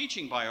tough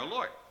teaching by our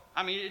Lord.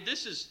 I mean,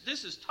 this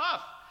is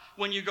tough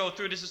when you go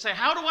through this and say,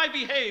 how do I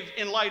behave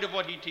in light of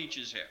what he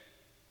teaches here?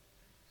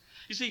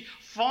 You see,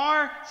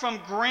 far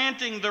from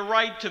granting the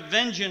right to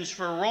vengeance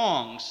for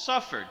wrongs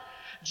suffered,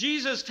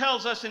 Jesus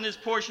tells us in this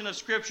portion of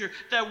Scripture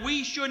that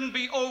we shouldn't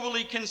be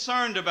overly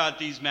concerned about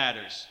these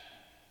matters.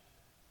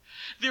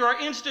 There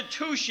are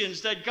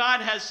institutions that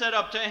God has set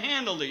up to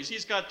handle these.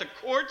 He's got the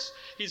courts,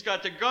 he's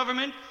got the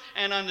government,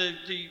 and on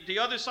the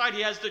other side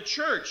he has the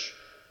church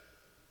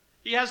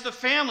He has the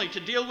family to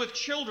deal with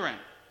children.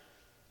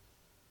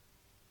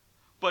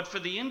 But for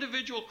the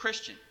individual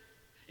Christian,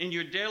 in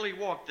your daily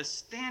walk, the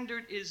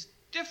standard is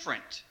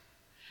different.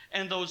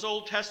 And those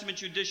Old Testament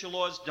judicial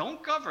laws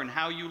don't govern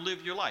how you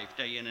live your life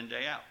day in and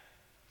day out.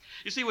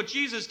 You see, what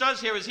Jesus does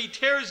here is he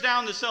tears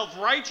down the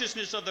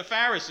self-righteousness of the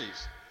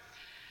Pharisees,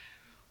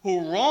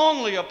 who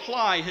wrongly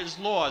apply his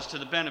laws to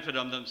the benefit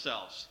of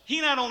themselves. He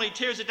not only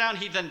tears it down,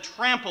 he then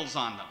tramples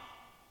on them.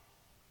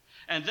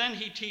 And then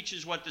he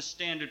teaches what the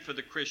standard for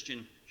the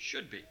Christian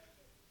should be.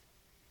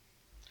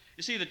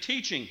 You see, the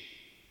teaching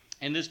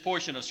in this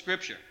portion of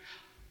Scripture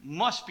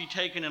must be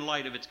taken in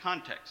light of its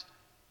context.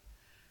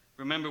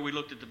 Remember, we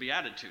looked at the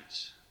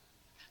Beatitudes.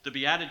 The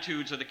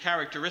Beatitudes are the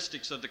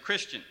characteristics of the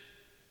Christian.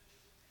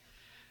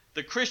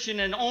 The Christian,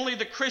 and only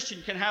the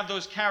Christian, can have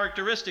those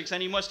characteristics,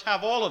 and he must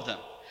have all of them.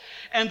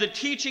 And the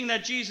teaching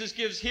that Jesus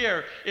gives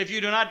here, if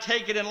you do not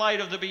take it in light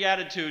of the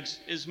Beatitudes,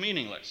 is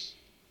meaningless.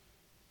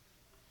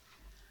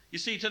 You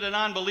see, to the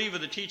non-believer,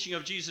 the teaching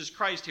of Jesus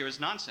Christ here is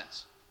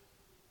nonsense.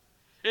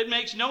 It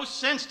makes no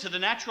sense to the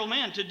natural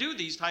man to do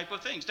these type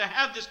of things, to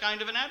have this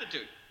kind of an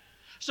attitude.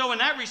 So in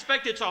that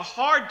respect, it's a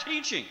hard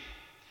teaching.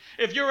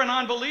 If you're a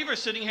non-believer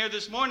sitting here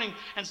this morning,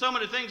 and some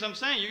of the things I'm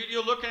saying,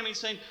 you're looking at me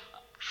saying,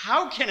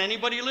 how can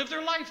anybody live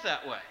their life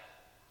that way?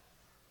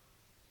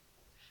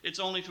 It's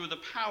only through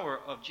the power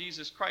of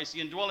Jesus Christ,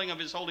 the indwelling of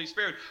his Holy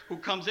Spirit, who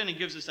comes in and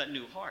gives us that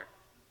new heart.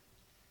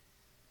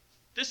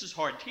 This is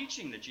hard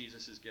teaching that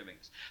Jesus is giving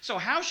us. So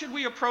how should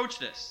we approach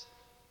this?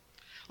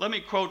 Let me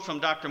quote from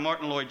Dr.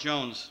 Martin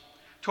Lloyd-Jones,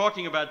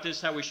 talking about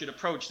this, how we should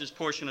approach this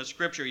portion of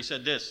Scripture. He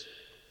said this: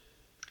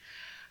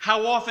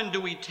 how often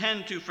do we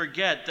tend to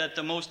forget that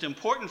the most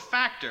important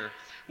factor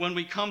when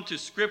we come to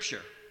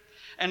Scripture,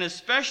 and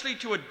especially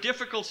to a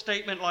difficult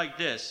statement like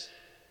this,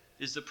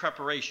 is the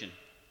preparation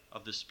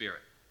of the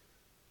Spirit.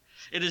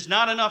 It is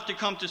not enough to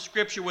come to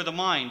Scripture with a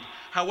mind,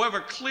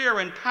 however clear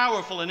and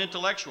powerful and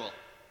intellectual.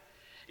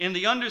 In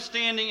the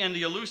understanding and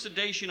the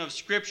elucidation of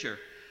Scripture,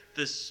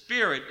 the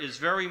Spirit is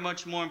very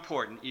much more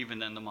important even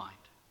than the mind.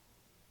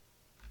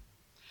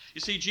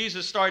 You see,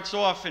 Jesus starts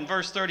off in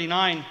verse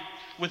 39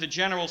 with a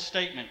general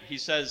statement. He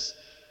says,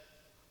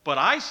 "But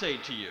I say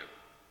to you,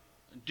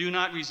 do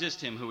not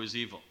resist him who is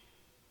evil."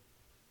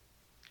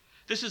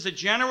 This is a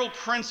general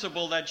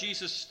principle that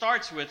Jesus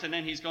starts with, and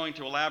then he's going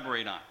to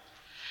elaborate on.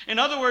 In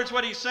other words,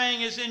 what he's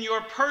saying is, in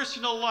your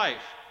personal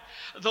life,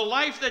 the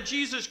life that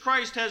Jesus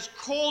Christ has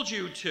called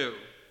you to,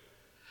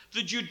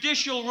 the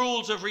judicial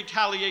rules of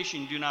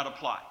retaliation do not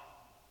apply.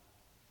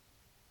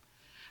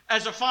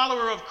 As a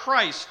follower of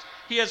Christ,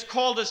 he has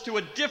called us to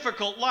a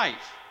difficult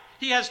life.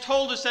 He has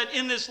told us that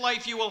in this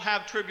life you will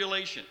have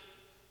tribulation.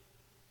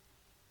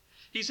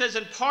 He says,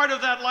 and part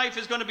of that life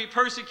is going to be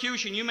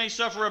persecution. You may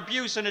suffer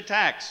abuse and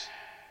attacks.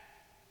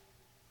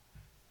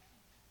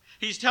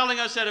 He's telling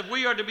us that if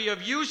we are to be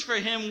of use for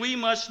him, we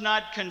must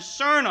not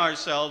concern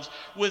ourselves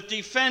with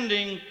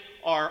defending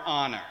our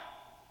honor.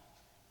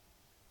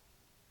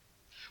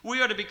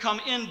 We are to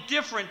become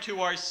indifferent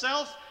to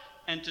ourselves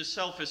and to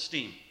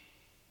self-esteem.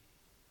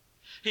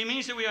 He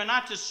means that we are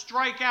not to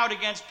strike out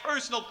against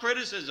personal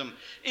criticism,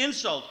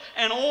 insult,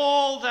 and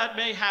all that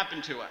may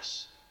happen to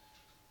us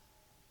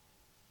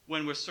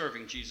when we're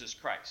serving Jesus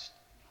Christ,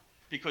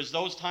 because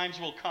those times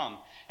will come.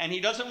 And he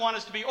doesn't want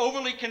us to be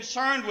overly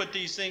concerned with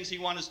these things. He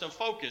wants us to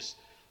focus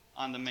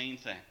on the main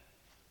thing,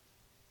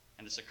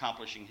 and it's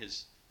accomplishing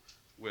his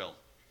will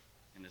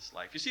in this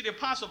life. You see, the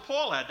Apostle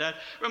Paul had that.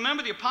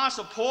 Remember, the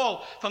Apostle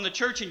Paul from the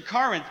church in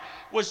Corinth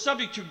was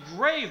subject to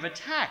grave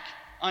attack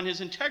on his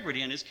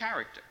integrity and his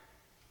character.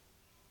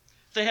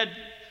 They had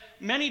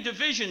many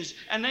divisions,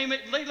 and they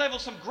leveled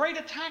some great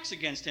attacks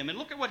against him. And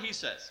look at what he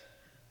says.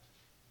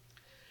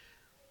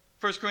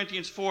 1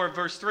 Corinthians 4,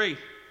 verse 3.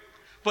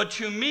 But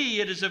to me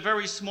it is a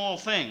very small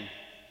thing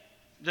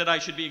that I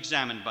should be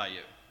examined by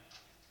you,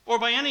 or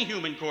by any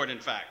human court,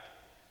 in fact.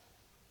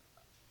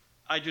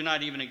 I do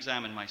not even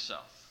examine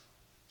myself.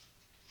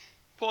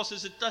 Paul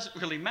says, it doesn't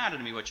really matter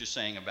to me what you're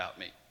saying about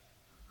me.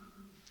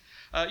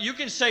 You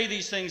can say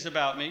these things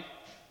about me.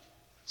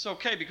 It's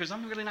okay, because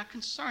I'm really not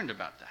concerned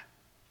about that.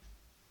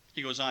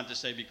 He goes on to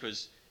say,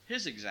 because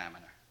his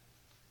examiner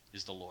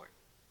is the Lord.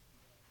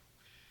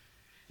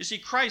 You see,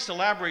 Christ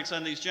elaborates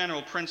on these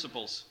general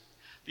principles,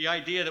 the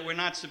idea that we're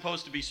not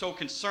supposed to be so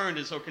concerned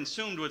and so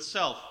consumed with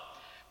self,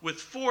 with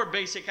 4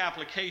 basic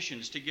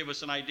applications to give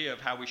us an idea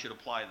of how we should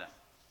apply them.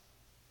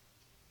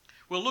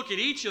 We'll look at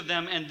each of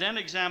them and then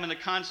examine the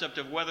concept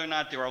of whether or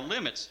not there are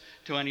limits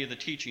to any of the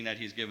teaching that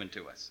he's given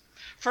to us.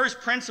 First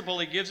principle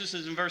he gives us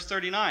is in verse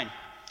 39.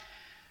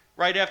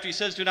 Right after he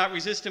says, do not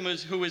resist him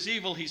who is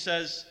evil, he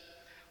says,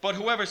 but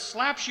whoever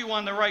slaps you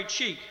on the right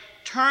cheek,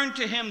 turn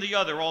to him the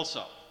other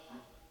also.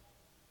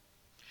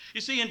 You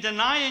see, in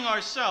denying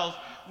ourselves,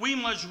 we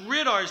must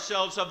rid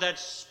ourselves of that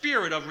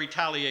spirit of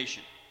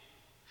retaliation.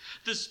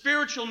 The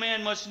spiritual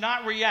man must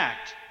not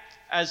react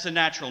as the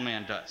natural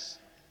man does.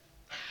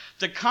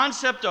 The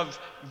concept of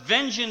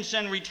vengeance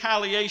and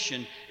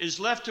retaliation is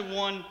left to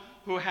one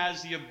who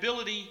has the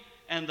ability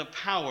and the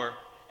power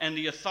and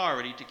the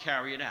authority to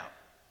carry it out,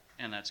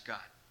 and that's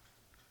God.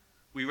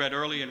 We read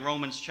early in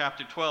Romans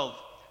chapter 12,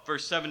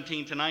 verse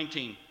 17 to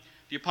 19.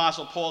 The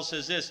Apostle Paul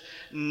says this,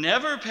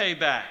 never pay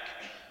back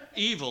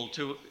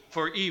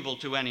for evil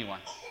to anyone.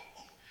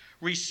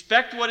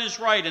 Respect what is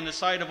right in the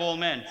sight of all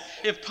men.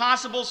 If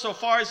possible, so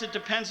far as it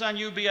depends on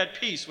you, be at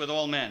peace with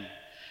all men.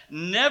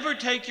 Never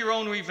take your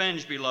own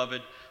revenge,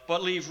 beloved,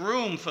 but leave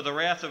room for the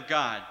wrath of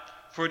God.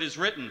 For it is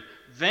written,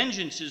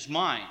 vengeance is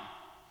mine,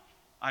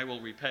 I will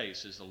repay,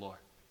 says the Lord.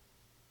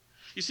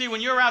 You see,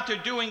 when you're out there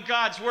doing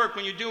God's work,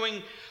 when you're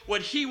doing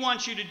what he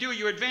wants you to do,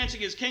 you're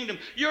advancing his kingdom,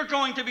 you're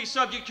going to be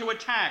subject to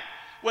attack,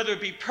 whether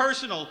it be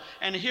personal,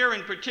 and here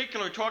in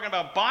particular, talking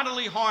about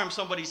bodily harm,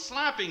 somebody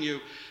slapping you.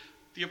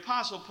 The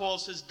Apostle Paul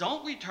says,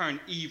 don't return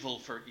evil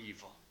for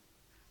evil.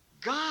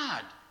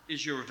 God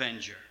is your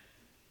avenger.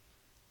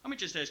 Let me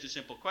just ask you a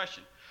simple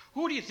question.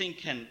 Who do you think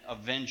can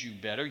avenge you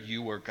better,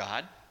 you or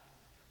God?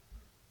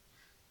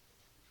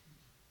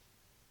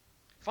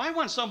 If I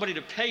want somebody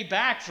to pay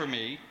back for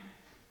me,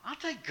 I'll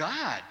take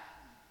God.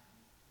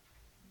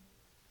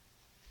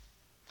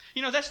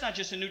 You know, that's not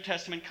just a New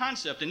Testament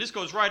concept, and this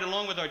goes right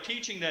along with our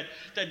teaching that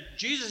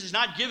Jesus is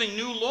not giving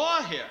new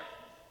law here.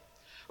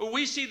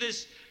 We see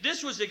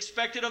this was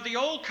expected of the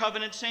Old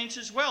Covenant saints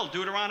as well.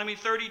 Deuteronomy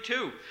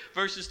 32,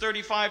 verses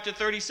 35 to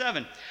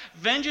 37.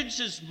 Vengeance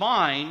is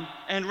mine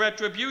and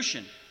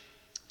retribution.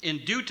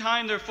 In due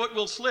time their foot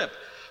will slip,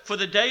 for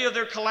the day of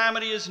their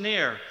calamity is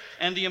near,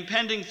 and the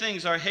impending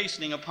things are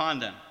hastening upon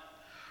them.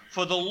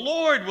 For the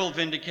Lord will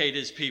vindicate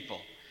his people,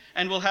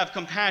 and will have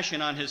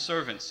compassion on his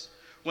servants,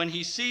 when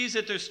he sees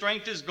that their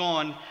strength is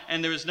gone,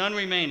 and there is none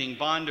remaining,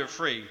 bond or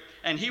free.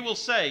 And he will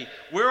say,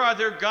 where are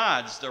their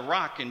gods, the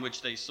rock in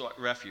which they sought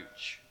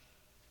refuge?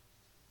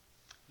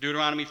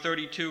 Deuteronomy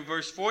 32,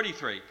 verse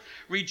 43.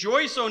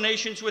 Rejoice, O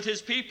nations, with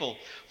his people,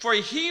 for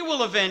he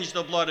will avenge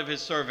the blood of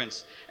his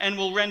servants, and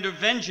will render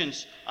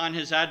vengeance on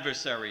his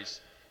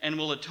adversaries, and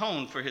will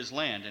atone for his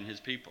land and his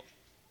people.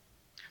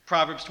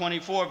 Proverbs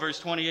 24, verse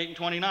 28 and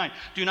 29.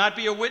 Do not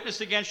be a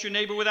witness against your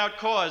neighbor without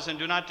cause, and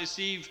do not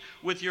deceive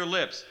with your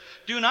lips.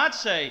 Do not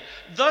say,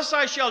 thus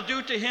I shall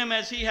do to him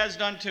as he has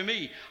done to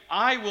me.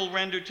 I will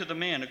render to the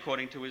man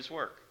according to his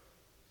work.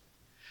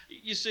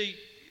 You see,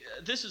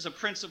 this is a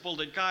principle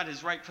that God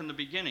has right from the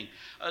beginning.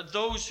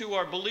 Those who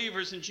are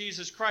believers in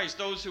Jesus Christ,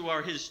 those who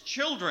are his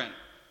children,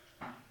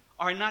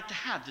 are not to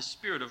have the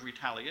spirit of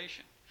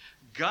retaliation.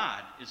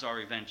 God is our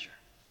avenger.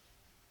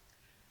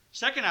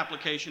 Second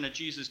application that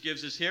Jesus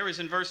gives us here is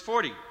in verse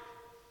 40.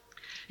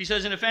 He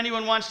says, and if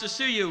anyone wants to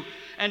sue you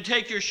and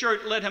take your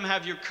shirt, let him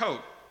have your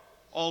coat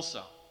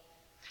also.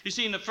 You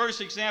see, in the first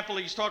example,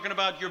 he's talking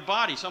about your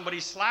body, somebody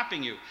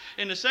slapping you.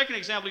 In the second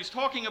example, he's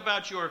talking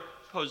about your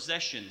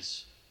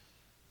possessions,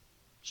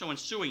 someone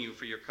suing you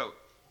for your coat.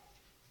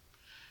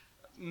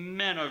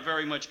 Men are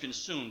very much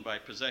consumed by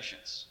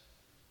possessions,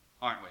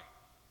 aren't we?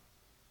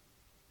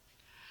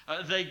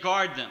 They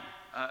guard them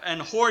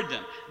and hoard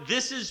them.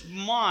 This is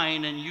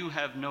mine and you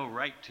have no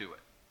right to it.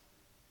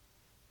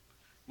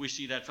 We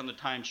see that from the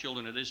time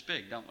children are this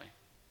big, don't we?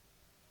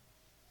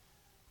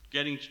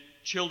 Getting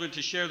children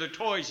to share their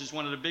toys is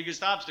one of the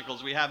biggest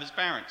obstacles we have as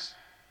parents.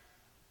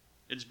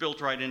 It's built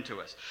right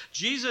into us.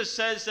 Jesus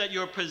says that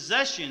your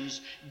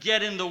possessions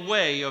get in the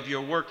way of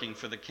your working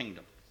for the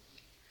kingdom.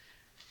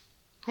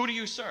 Who do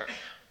you serve?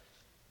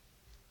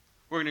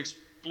 We're going to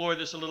explore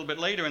this a little bit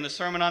later in the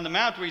Sermon on the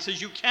Mount, where he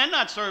says you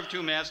cannot serve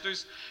two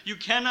masters. You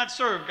cannot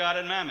serve God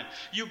and mammon.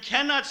 You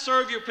cannot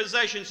serve your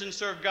possessions and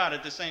serve God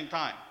at the same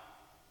time.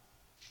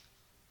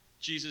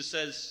 Jesus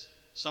says,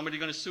 somebody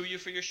going to sue you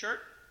for your shirt?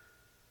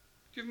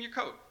 Give him your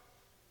coat.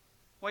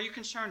 Why are you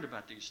concerned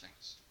about these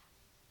things?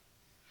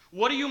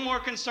 What are you more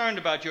concerned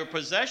about, your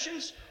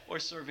possessions or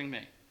serving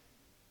me?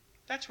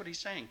 That's what he's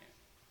saying.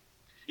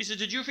 He says,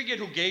 did you forget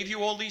who gave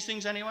you all these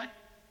things anyway?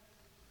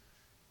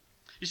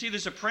 You see,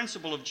 there's a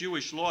principle of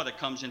Jewish law that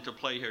comes into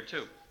play here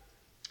too.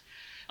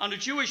 Under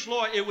Jewish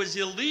law, it was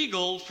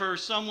illegal for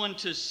someone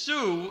to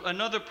sue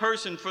another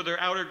person for their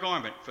outer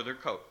garment, for their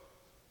coat.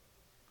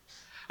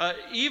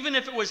 Even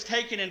if it was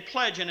taken in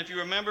pledge, and if you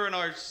remember in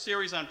our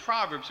series on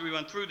Proverbs, we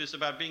went through this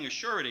about being a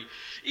surety.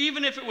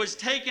 Even if it was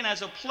taken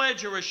as a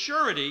pledge or a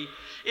surety,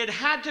 it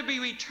had to be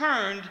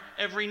returned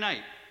every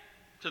night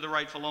to the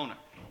rightful owner.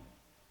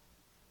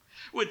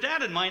 With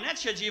that in mind, that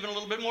sheds even a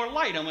little bit more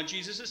light on what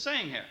Jesus is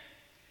saying here.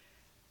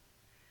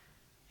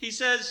 He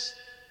says,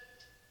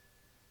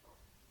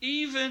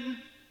 even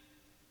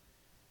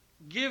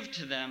give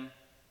to them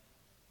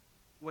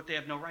what they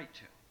have no right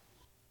to.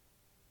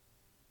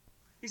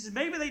 He says,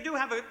 maybe they do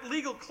have a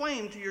legal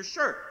claim to your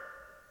shirt.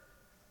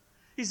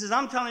 He says,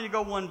 I'm telling you to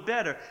go one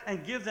better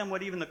and give them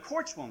what even the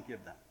courts won't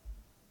give them.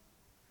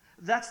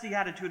 That's the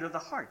attitude of the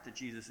heart that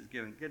Jesus is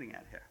getting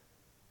at here.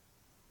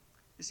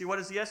 You see, what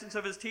is the essence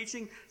of his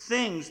teaching?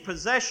 Things,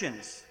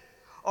 possessions,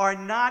 are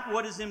not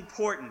what is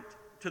important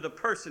to the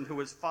person who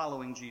is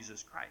following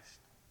Jesus Christ.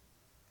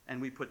 And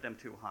we put them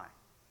too high.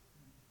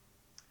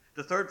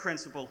 The third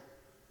principle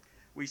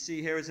we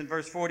see here is in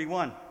verse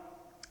 41.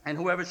 And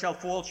whoever shall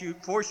force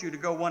you to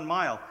go 1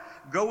 mile,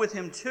 go with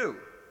him 2.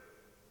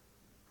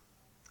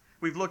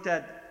 We've looked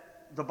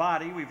at the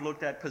body, we've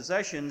looked at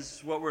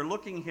possessions. What we're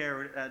looking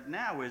here at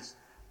now is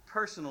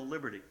personal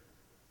liberty.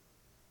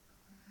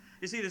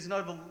 You see, there's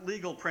another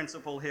legal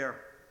principle here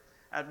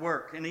at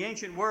work. In the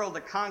ancient world,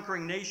 the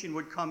conquering nation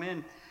would come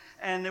in,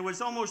 and there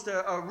was almost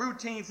a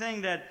routine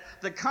thing that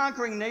the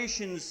conquering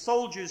nation's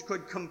soldiers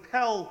could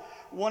compel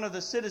one of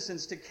the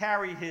citizens to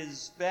carry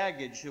his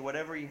baggage or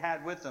whatever he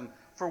had with him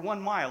for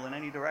 1 mile in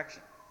any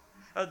direction.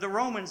 The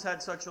Romans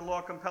had such a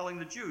law compelling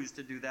the Jews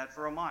to do that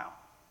for a mile.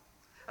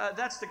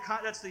 That's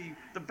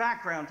the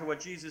background to what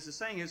Jesus is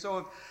saying here.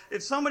 So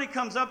if somebody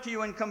comes up to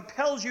you and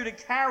compels you to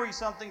carry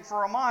something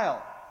for a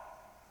mile,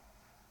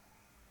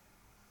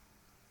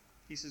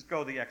 he says,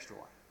 go the extra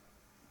one.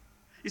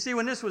 You see,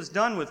 when this was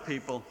done with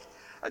people,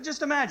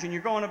 just imagine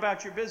you're going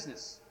about your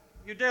business,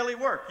 your daily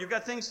work. You've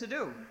got things to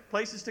do,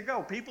 places to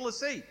go, people to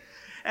see.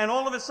 And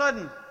all of a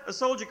sudden, a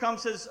soldier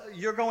comes and says,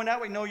 you're going that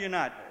way? No, you're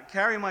not.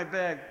 Carry my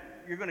bag.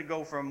 You're going to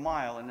go for a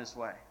mile in this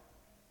way.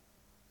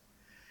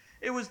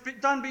 It was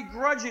done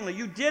begrudgingly.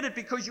 You did it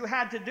because you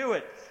had to do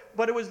it,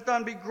 but it was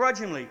done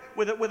begrudgingly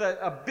with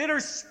a bitter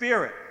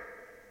spirit.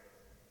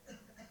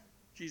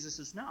 Jesus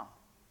says, no.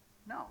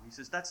 He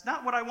says, that's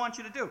not what I want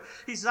you to do.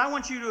 He says, I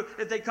want you to,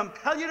 if they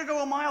compel you to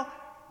go a mile,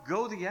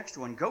 go the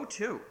extra one. Go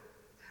 2.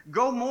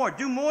 Go more.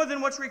 Do more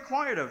than what's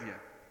required of you.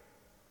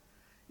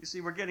 You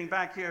see, we're getting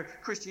back here.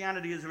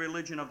 Christianity is a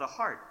religion of the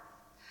heart.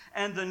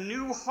 And the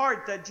new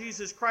heart that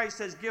Jesus Christ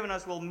has given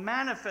us will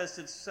manifest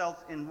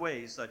itself in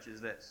ways such as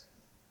this.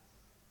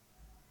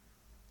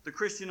 The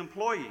Christian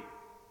employee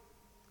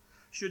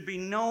should be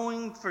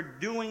known for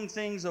doing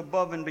things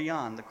above and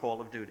beyond the call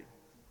of duty.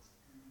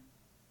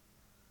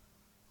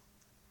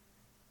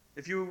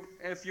 If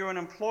you're an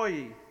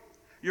employee,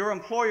 your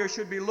employer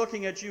should be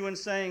looking at you and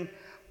saying,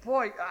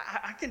 boy,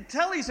 I can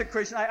tell he's a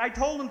Christian. I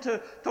told him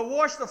to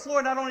wash the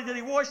floor. Not only did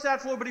he wash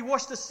that floor, but he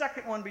washed the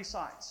second one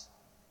besides.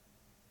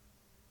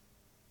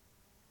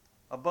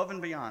 Above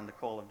and beyond the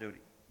call of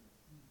duty.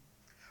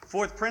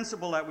 Fourth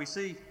principle that we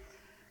see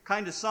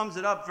kind of sums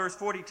it up. Verse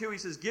 42, he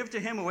says, give to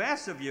him who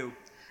asks of you,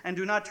 and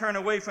do not turn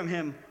away from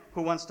him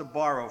who wants to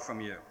borrow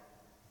from you.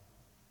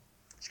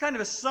 It's kind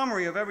of a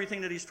summary of everything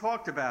that he's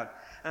talked about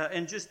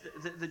and just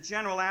the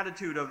general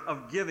attitude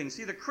of giving.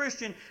 See, the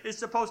Christian is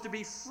supposed to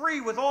be free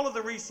with all of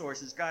the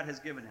resources God has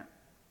given him.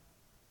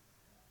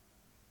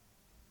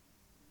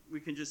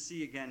 We can just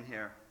see again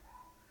here.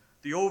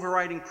 The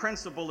overriding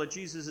principle that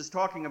Jesus is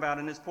talking about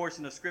in this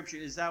portion of Scripture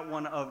is that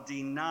one of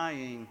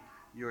denying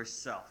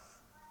yourself.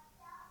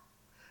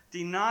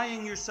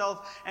 Denying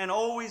yourself and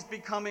always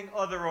becoming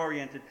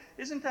other-oriented.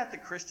 Isn't that the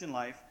Christian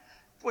life?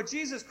 What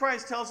Jesus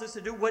Christ tells us to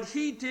do, what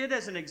he did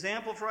as an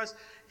example for us,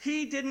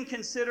 he didn't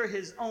consider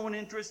his own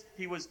interests.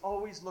 He was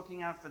always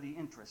looking out for the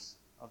interests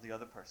of the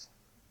other person.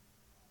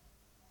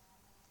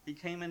 He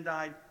came and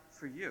died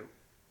for you,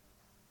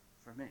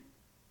 for me.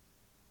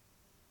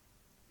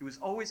 He was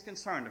always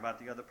concerned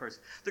about the other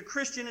person. The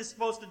Christian is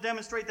supposed to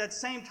demonstrate that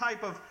same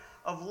type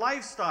of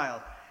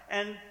lifestyle.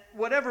 And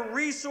whatever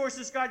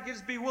resources God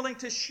gives, be willing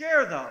to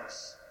share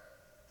those.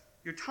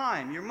 Your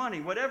time, your money,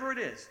 whatever it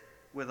is,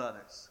 with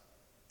others.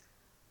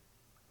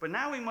 But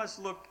now we must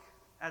look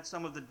at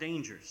some of the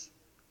dangers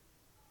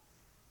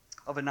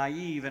of a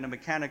naive and a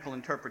mechanical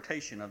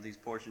interpretation of these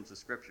portions of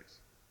Scriptures.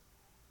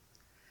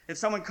 If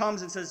someone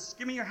comes and says,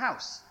 give me your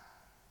house,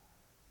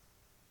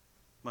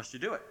 must you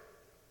do it?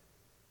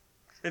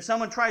 If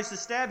someone tries to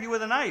stab you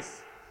with a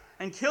knife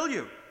and kill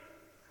you,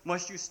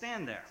 must you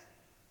stand there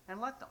and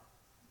let them?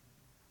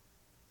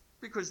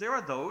 Because there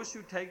are those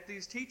who take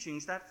these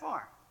teachings that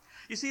far.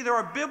 You see, there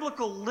are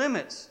biblical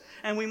limits,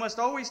 and we must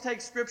always take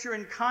Scripture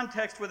in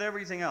context with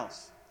everything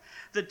else.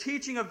 The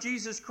teaching of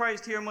Jesus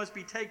Christ here must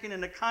be taken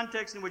in the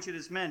context in which it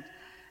is meant,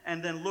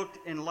 and then looked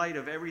in light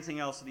of everything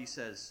else that he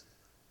says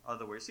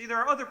otherwise. See, there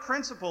are other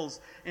principles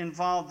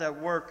involved at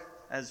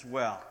work as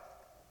well.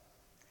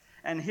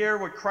 And here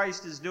what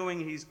Christ is doing,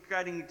 he's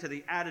getting to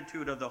the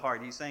attitude of the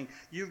heart. He's saying,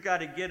 you've got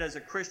to get as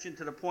a Christian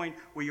to the point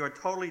where you are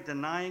totally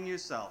denying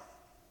yourself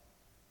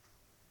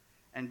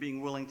and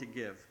being willing to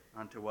give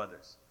unto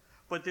others.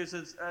 But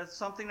there's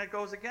something that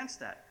goes against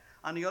that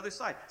on the other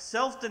side.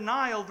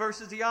 Self-denial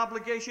versus the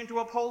obligation to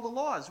uphold the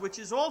laws, which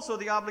is also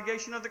the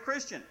obligation of the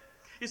Christian.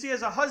 You see,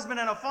 as a husband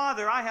and a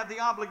father, I have the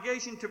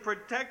obligation to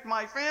protect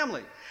my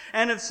family.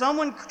 And if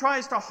someone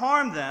tries to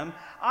harm them,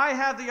 I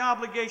have the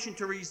obligation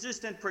to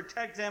resist and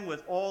protect them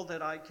with all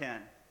that I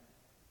can.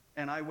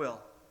 And I will.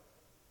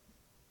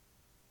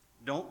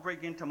 Don't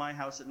break into my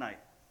house at night.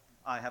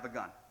 I have a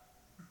gun.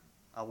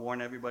 I'll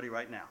warn everybody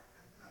right now.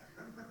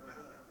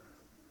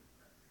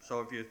 So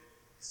if you're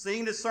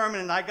seeing this sermon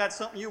and I got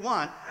something you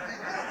want,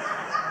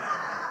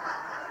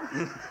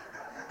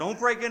 don't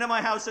break into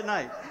my house at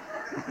night.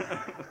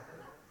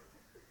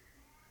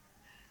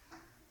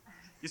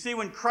 You see,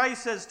 when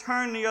Christ says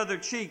turn the other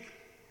cheek,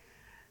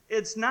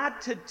 it's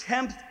not to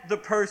tempt the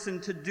person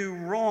to do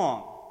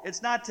wrong.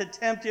 It's not to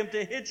tempt him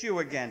to hit you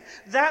again.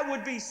 That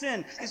would be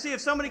sin. You see,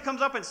 if somebody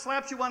comes up and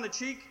slaps you on the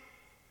cheek,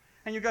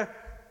 and you go,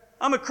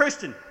 I'm a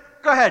Christian.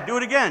 Go ahead, do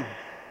it again.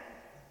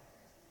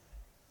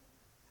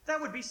 That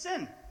would be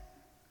sin.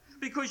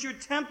 because you're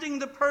tempting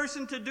the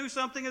person to do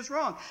something that's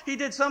wrong. He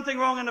did something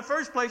wrong in the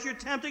first place. You're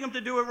tempting him to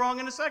do it wrong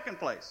in the second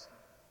place.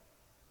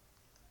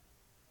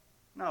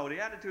 No, the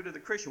attitude of the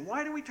Christian,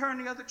 why do we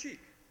turn the other cheek?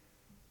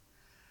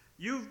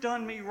 You've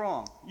done me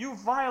wrong. You've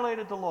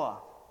violated the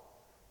law.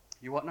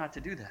 You ought not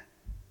to do that.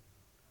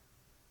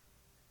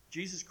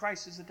 Jesus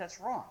Christ says that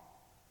that's wrong.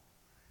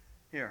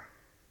 Here,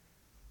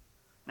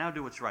 now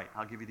do what's right.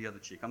 I'll give you the other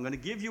cheek. I'm going to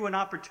give you an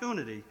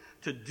opportunity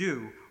to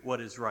do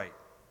what is right.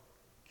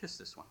 Kiss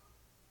this one.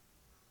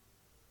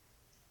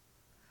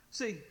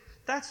 See,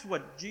 that's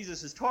what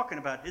Jesus is talking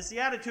about. It's the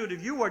attitude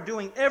of you are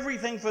doing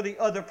everything for the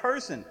other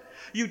person.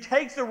 You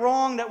take the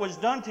wrong that was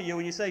done to you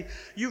and you say,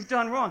 you've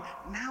done wrong.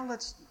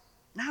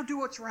 Now do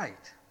what's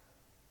right.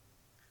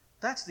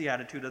 That's the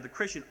attitude of the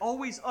Christian.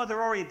 Always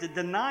other-oriented,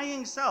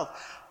 denying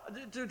self.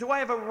 Do I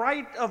have a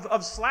right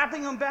of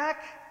slapping him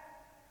back?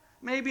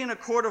 Maybe in a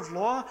court of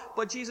law,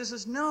 but Jesus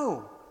says,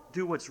 no,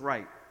 do what's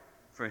right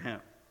for him.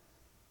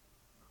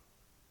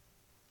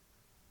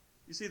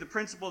 You see, the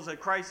principles that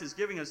Christ is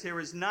giving us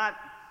here is not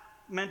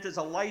meant as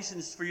a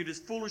license for you to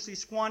foolishly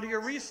squander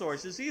your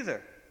resources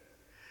either.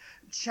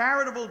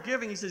 Charitable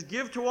giving, he says,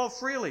 give to all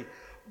freely,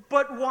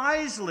 but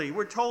wisely.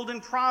 We're told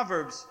in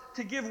Proverbs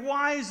to give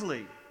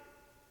wisely.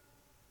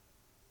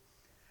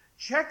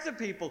 Check the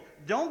people.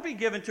 Don't be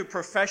given to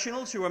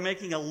professionals who are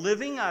making a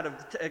living out of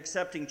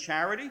accepting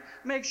charity.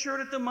 Make sure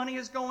that the money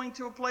is going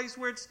to a place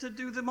where it's to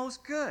do the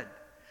most good.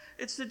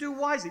 It's to do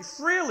wisely.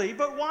 Freely,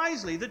 but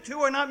wisely. The two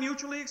are not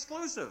mutually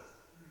exclusive.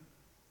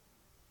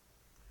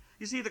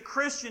 You see, the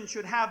Christian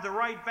should have the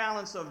right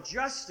balance of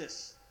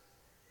justice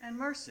and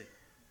mercy.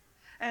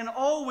 And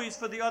always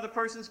for the other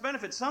person's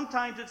benefit.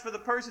 Sometimes it's for the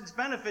person's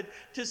benefit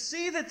to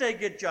see that they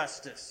get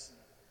justice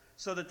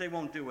so that they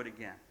won't do it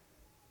again.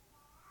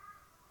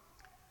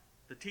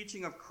 The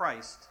teaching of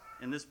Christ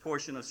in this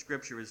portion of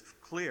Scripture is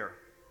clear.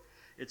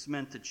 It's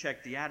meant to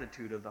check the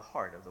attitude of the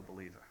heart of the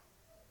believer.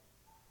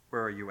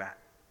 Where are you at?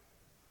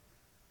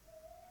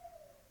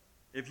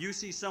 If you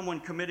see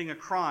someone committing a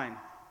crime,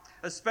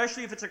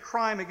 especially if it's a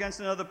crime against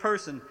another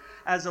person,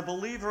 as a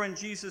believer in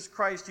Jesus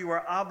Christ, you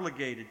are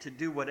obligated to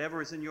do whatever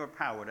is in your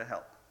power to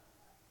help.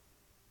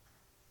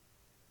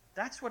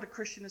 That's what a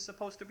Christian is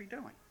supposed to be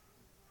doing.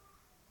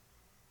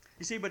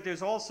 You see, but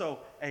there's also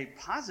a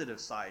positive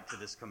side to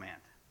this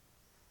command.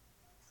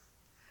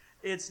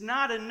 It's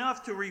not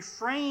enough to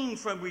refrain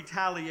from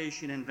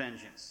retaliation and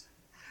vengeance.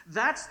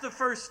 That's the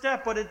first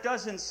step, but it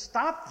doesn't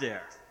stop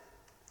there.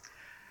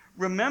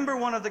 Remember,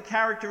 one of the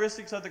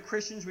characteristics of the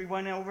Christians we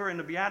went over in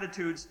the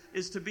Beatitudes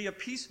is to be a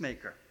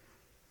peacemaker.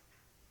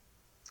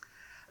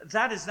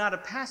 That is not a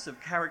passive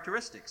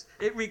characteristic.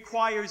 It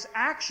requires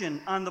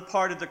action on the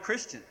part of the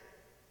Christian.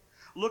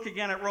 Look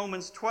again at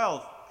Romans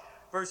 12,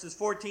 verses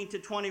 14 to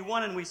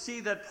 21, and we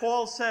see that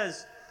Paul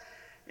says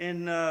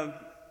in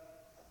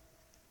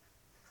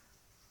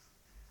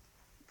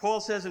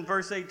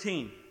verse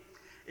 18,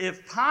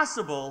 if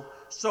possible,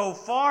 so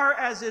far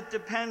as it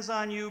depends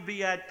on you,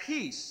 be at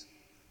peace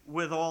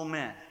with all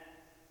men.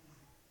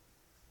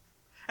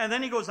 And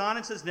then he goes on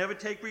and says, never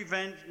take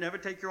revenge, never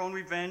take your own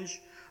revenge,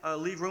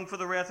 leave room for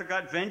the wrath of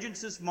God.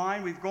 Vengeance is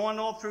mine. We've gone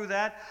all through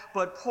that.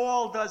 But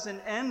Paul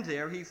doesn't end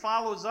there. He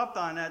follows up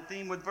on that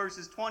theme with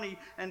verses 20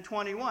 and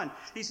 21.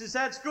 He says,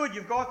 that's good.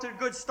 You've got to a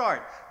good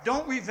start.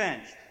 Don't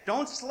revenge.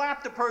 Don't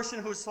slap the person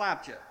who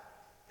slapped you.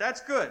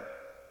 That's good,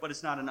 but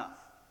it's not enough.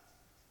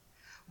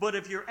 But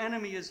if your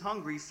enemy is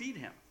hungry, feed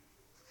him.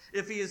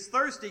 If he is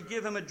thirsty,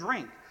 give him a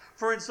drink.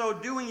 For in so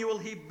doing, you will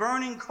heap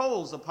burning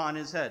coals upon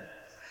his head.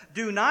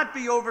 Do not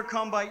be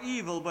overcome by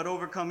evil, but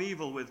overcome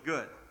evil with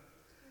good.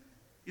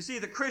 You see,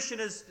 the Christian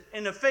is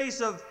in the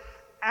face of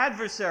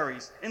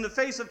adversaries, in the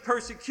face of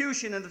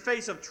persecution, in the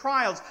face of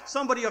trials,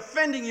 somebody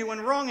offending you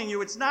and wronging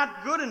you. It's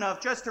not good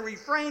enough just to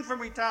refrain from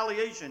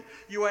retaliation.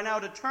 You are now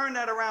to turn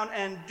that around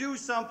and do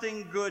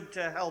something good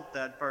to help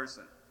that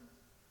person.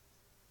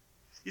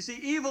 You see,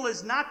 evil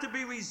is not to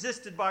be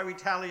resisted by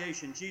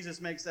retaliation. Jesus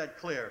makes that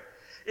clear.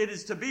 It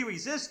is to be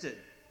resisted,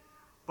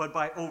 but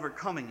by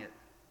overcoming it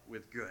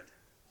with good.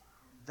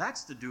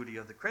 That's the duty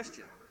of the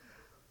Christian.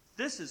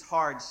 This is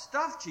hard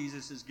stuff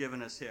Jesus has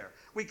given us here.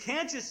 We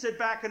can't just sit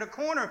back in a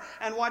corner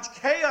and watch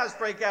chaos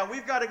break out.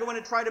 We've got to go in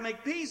and try to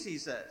make peace, he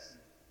says.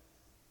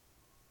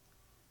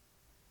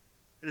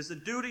 It is the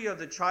duty of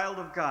the child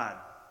of God,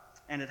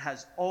 and it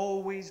has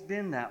always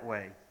been that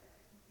way,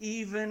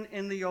 even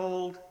in the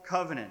Old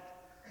Covenant.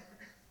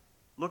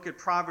 Look at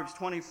Proverbs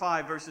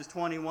 25, verses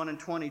 21 and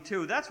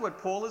 22. That's what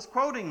Paul is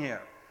quoting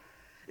here.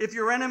 If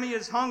your enemy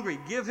is hungry,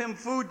 give him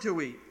food to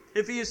eat.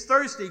 If he is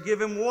thirsty,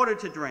 give him water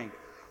to drink.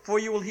 For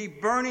you will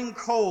heap burning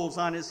coals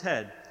on his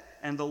head,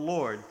 and the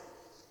Lord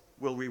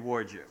will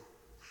reward you.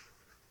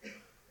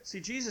 See,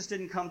 Jesus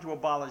didn't come to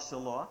abolish the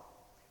law.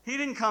 He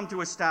didn't come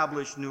to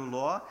establish new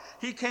law.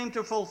 He came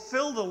to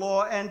fulfill the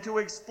law and to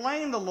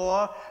explain the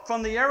law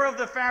from the era of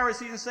the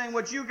Pharisees and saying,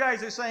 what you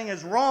guys are saying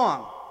is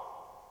wrong.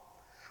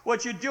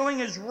 What you're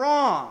doing is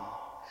wrong.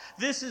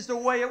 This is the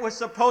way it was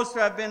supposed to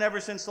have been ever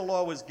since the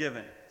law was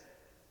given.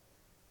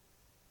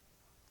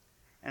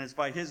 And it's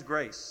by his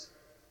grace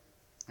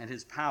and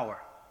his power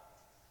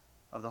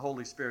of the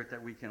Holy Spirit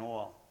that we can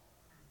all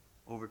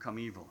overcome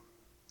evil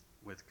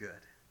with good.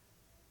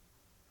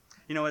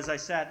 You know, as I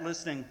sat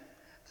listening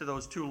to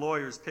those two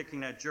lawyers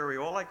picking that jury,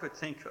 all I could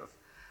think of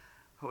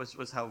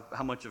was how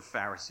much of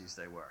Pharisees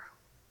they were.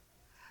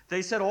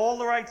 They said all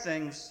the right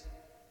things,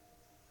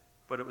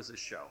 but it was a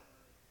show.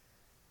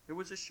 It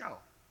was a show.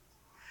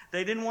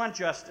 They didn't want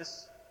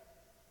justice.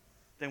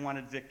 They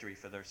wanted victory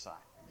for their side.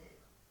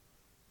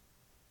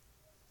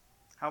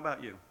 How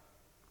about you?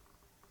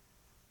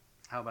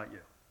 How about you?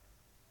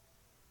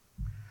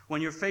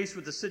 When you're faced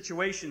with the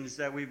situations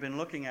that we've been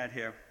looking at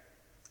here,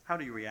 how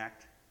do you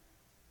react?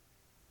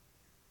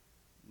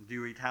 Do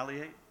you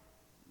retaliate?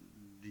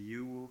 Do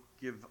you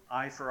give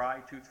eye for eye,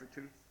 tooth for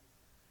tooth?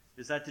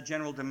 Is that the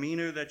general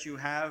demeanor that you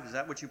have? Is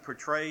that what you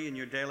portray in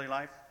your daily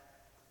life?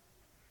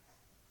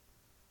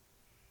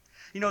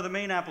 You know, the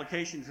main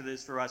application for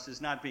this for us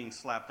is not being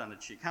slapped on the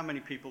cheek. How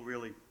many people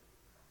really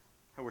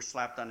were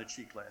slapped on the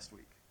cheek last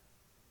week?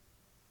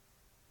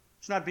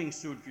 It's not being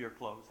sued for your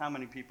clothes. How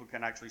many people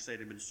can actually say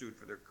they've been sued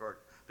for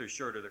their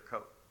shirt or their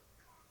coat?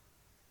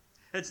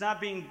 It's not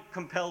being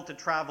compelled to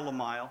travel a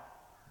mile.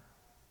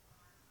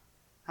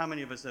 How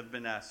many of us have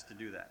been asked to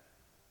do that?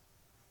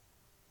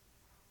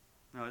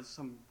 Now, there's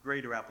some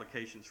greater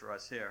applications for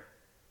us here,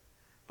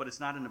 but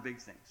it's not in the big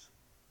things.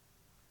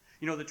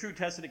 You know, the true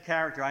test of the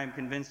character, I am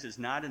convinced, is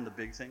not in the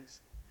big things.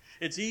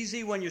 It's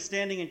easy when you're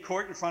standing in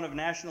court in front of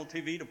national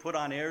TV to put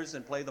on airs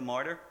and play the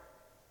martyr,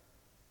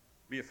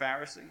 be a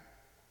Pharisee.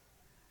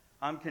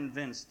 I'm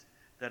convinced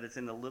that it's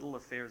in the little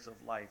affairs of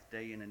life,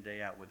 day in and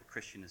day out, where the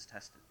Christian is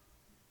tested.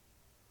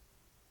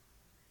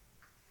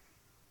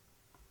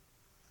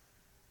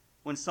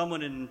 When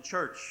someone in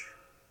church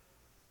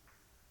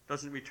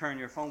doesn't return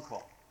your phone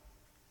call,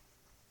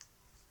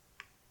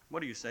 what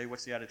do you say?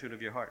 What's the attitude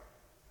of your heart?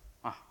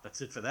 That's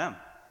it for them.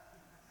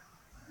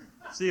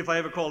 See if I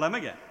ever call them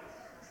again.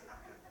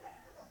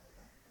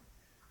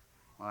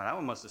 Well, that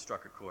one must have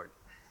struck a chord.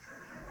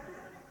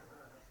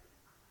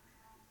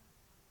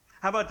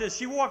 How about this?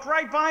 She walked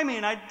right by me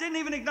and I didn't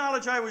even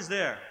acknowledge I was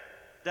there.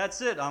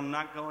 That's it. I'm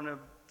not going to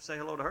say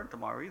hello to her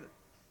tomorrow either.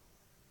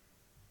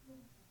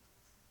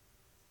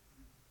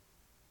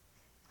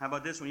 How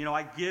about this one? You know,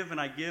 I give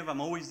and I give. I'm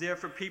always there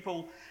for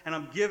people and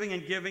I'm giving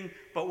and giving.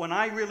 But when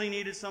I really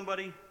needed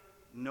somebody,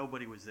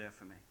 nobody was there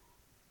for me.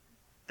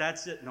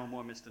 That's it. No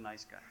more Mr.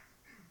 Nice Guy.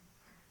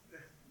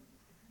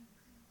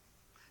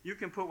 You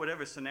can put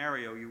whatever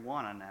scenario you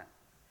want on that.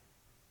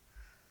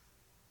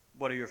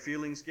 What, are your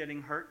feelings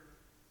getting hurt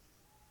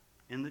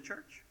in the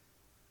church?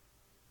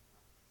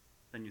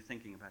 Then you're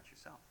thinking about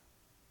yourself.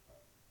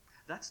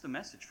 That's the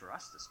message for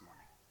us this morning.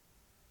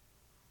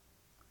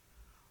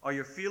 Are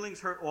your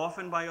feelings hurt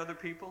often by other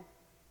people?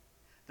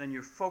 Then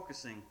you're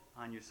focusing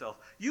on yourself.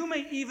 You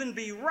may even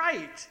be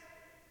right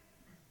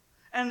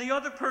and the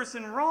other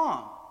person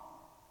wrong.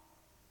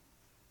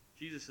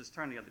 Jesus says,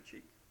 turn the other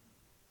cheek.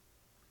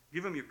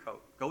 Give him your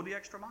coat. Go the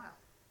extra mile.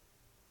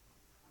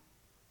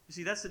 You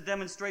see, that's the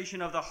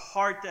demonstration of the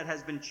heart that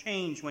has been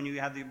changed when you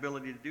have the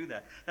ability to do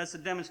that. That's the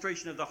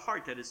demonstration of the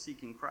heart that is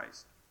seeking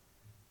Christ.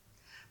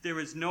 There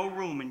is no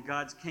room in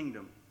God's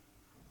kingdom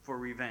for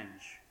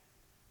revenge.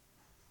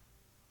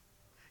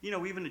 You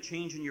know, even the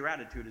change in your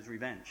attitude is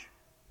revenge.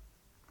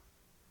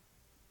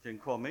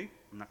 Didn't call me,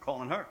 I'm not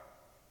calling her.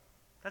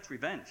 That's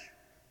revenge.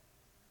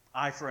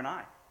 Eye for an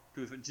eye.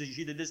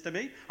 She did this to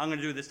me, I'm going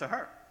to do this to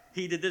her.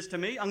 He did this to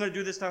me, I'm going to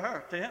do this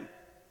to him.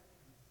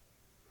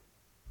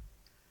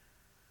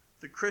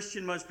 The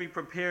Christian must be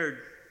prepared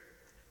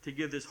to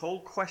give this whole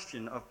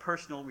question of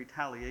personal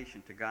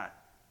retaliation to God.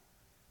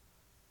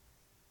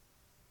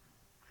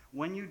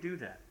 When you do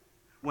that,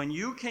 when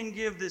you can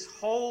give this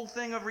whole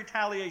thing of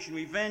retaliation,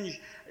 revenge,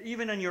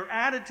 even in your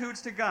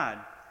attitudes to God,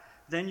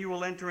 then you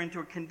will enter into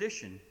a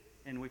condition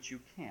in which you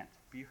can't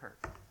be hurt.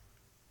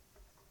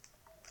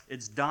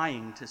 It's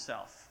dying to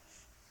self.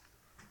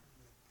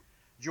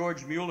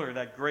 George Mueller,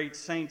 that great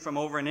saint from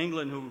over in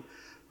England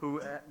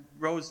who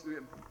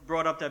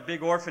brought up that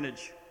big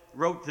orphanage,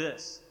 wrote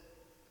this.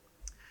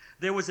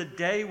 There was a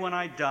day when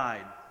I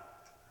died,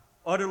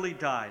 utterly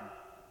died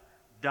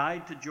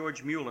to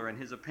George Mueller and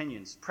his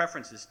opinions,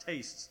 preferences,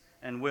 tastes,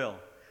 and will.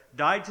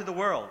 Died to the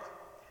world,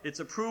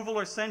 its approval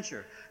or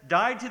censure.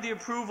 Died to the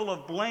approval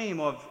of blame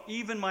of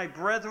even my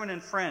brethren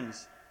and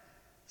friends.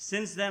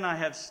 Since then I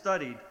have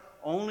studied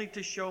only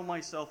to show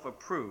myself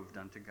approved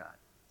unto God.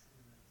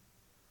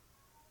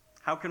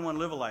 How can one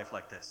live a life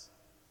like this?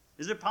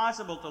 Is it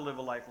possible to live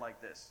a life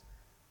like this?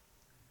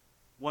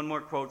 One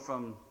more quote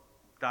from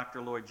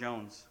Dr. Lloyd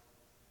Jones,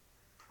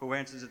 who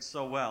answers it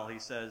so well. He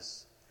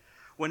says,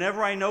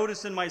 whenever I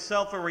notice in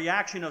myself a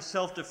reaction of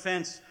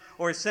self-defense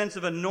or a sense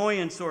of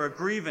annoyance or a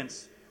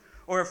grievance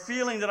or a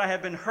feeling that I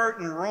have been hurt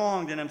and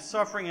wronged and am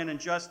suffering an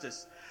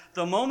injustice,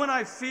 the moment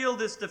I feel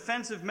this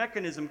defensive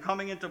mechanism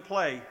coming into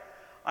play,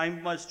 I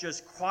must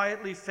just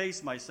quietly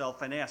face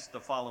myself and ask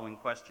the following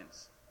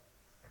questions.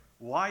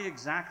 Why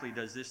exactly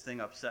does this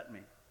thing upset me?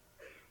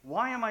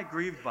 Why am I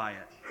grieved by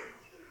it?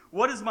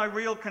 What is my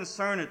real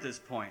concern at this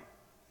point?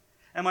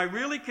 Am I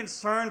really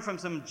concerned from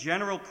some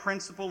general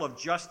principle of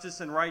justice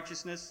and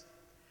righteousness?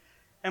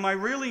 Am I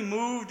really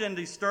moved and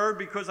disturbed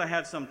because I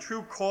have some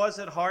true cause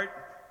at heart?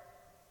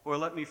 Or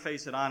let me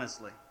face it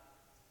honestly,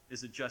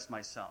 is it just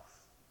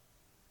myself?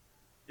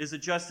 Is it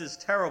just this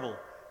terrible,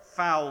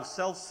 foul,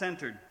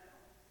 self-centered,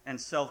 and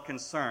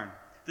self-concern,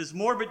 this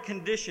morbid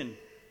condition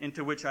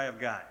into which I have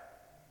got?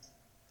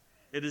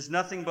 It is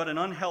nothing but an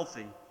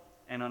unhealthy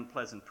and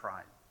unpleasant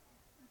pride.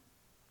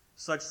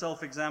 Such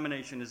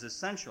self-examination is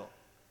essential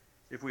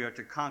if we are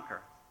to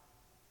conquer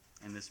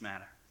in this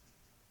matter.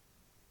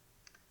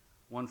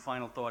 One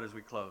final thought as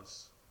we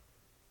close.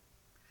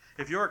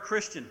 If you're a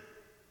Christian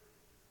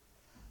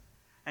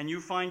and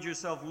you find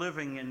yourself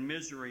living in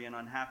misery and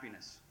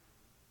unhappiness,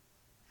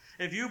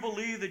 if you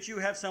believe that you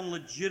have some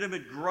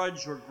legitimate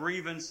grudge or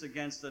grievance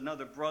against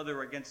another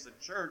brother, against the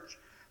church,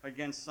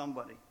 against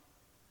somebody,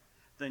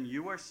 then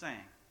you are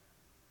saying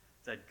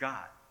that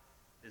God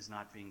is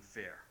not being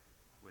fair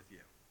with you.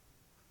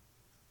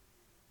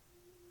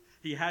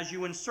 He has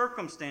you in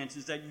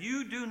circumstances that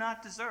you do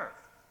not deserve.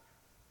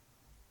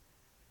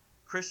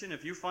 Christian,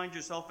 if you find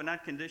yourself in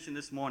that condition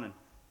this morning,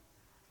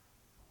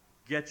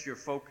 get your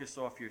focus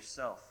off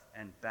yourself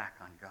and back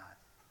on God.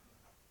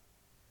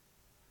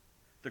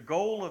 The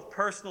goal of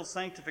personal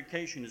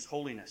sanctification is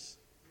holiness.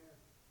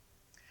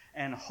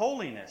 And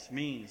holiness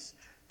means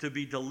to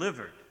be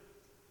delivered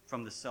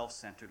from the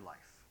self-centered life.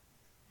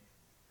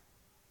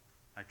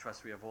 I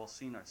trust we have all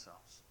seen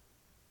ourselves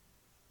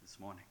this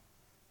morning.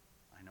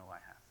 I know I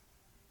have.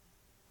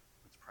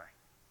 Let's pray.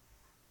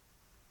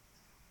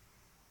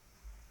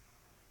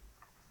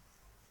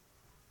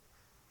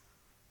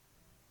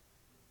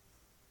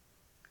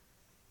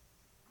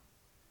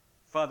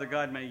 Father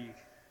God, may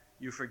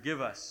you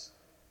forgive us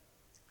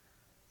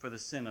for the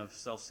sin of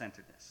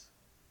self-centeredness.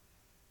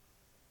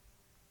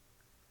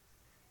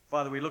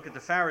 Father, we look at the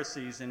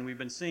Pharisees and we've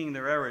been seeing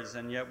their errors,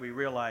 and yet we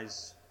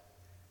realize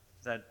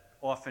that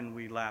often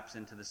we lapse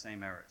into the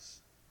same errors.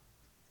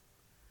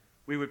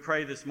 We would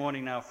pray this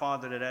morning now,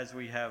 Father, that as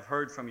we have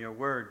heard from your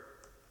word,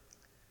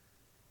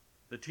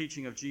 the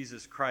teaching of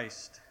Jesus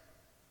Christ,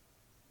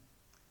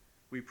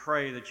 we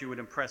pray that you would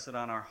impress it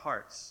on our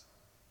hearts.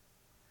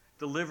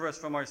 Deliver us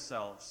from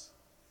ourselves.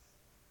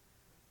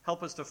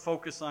 Help us to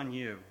focus on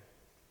you.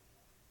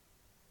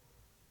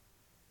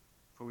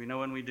 For we know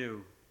when we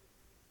do,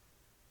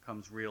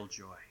 comes real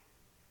joy.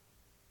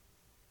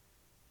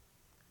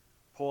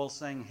 Paul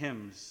sang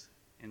hymns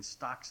in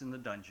stocks in the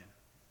dungeon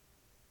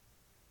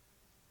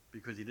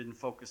because he didn't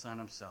focus on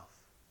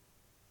himself.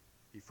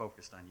 He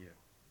focused on you.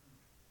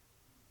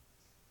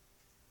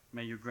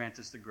 May you grant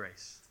us the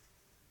grace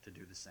to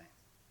do the same.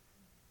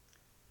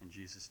 In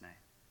Jesus' name,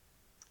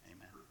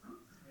 amen.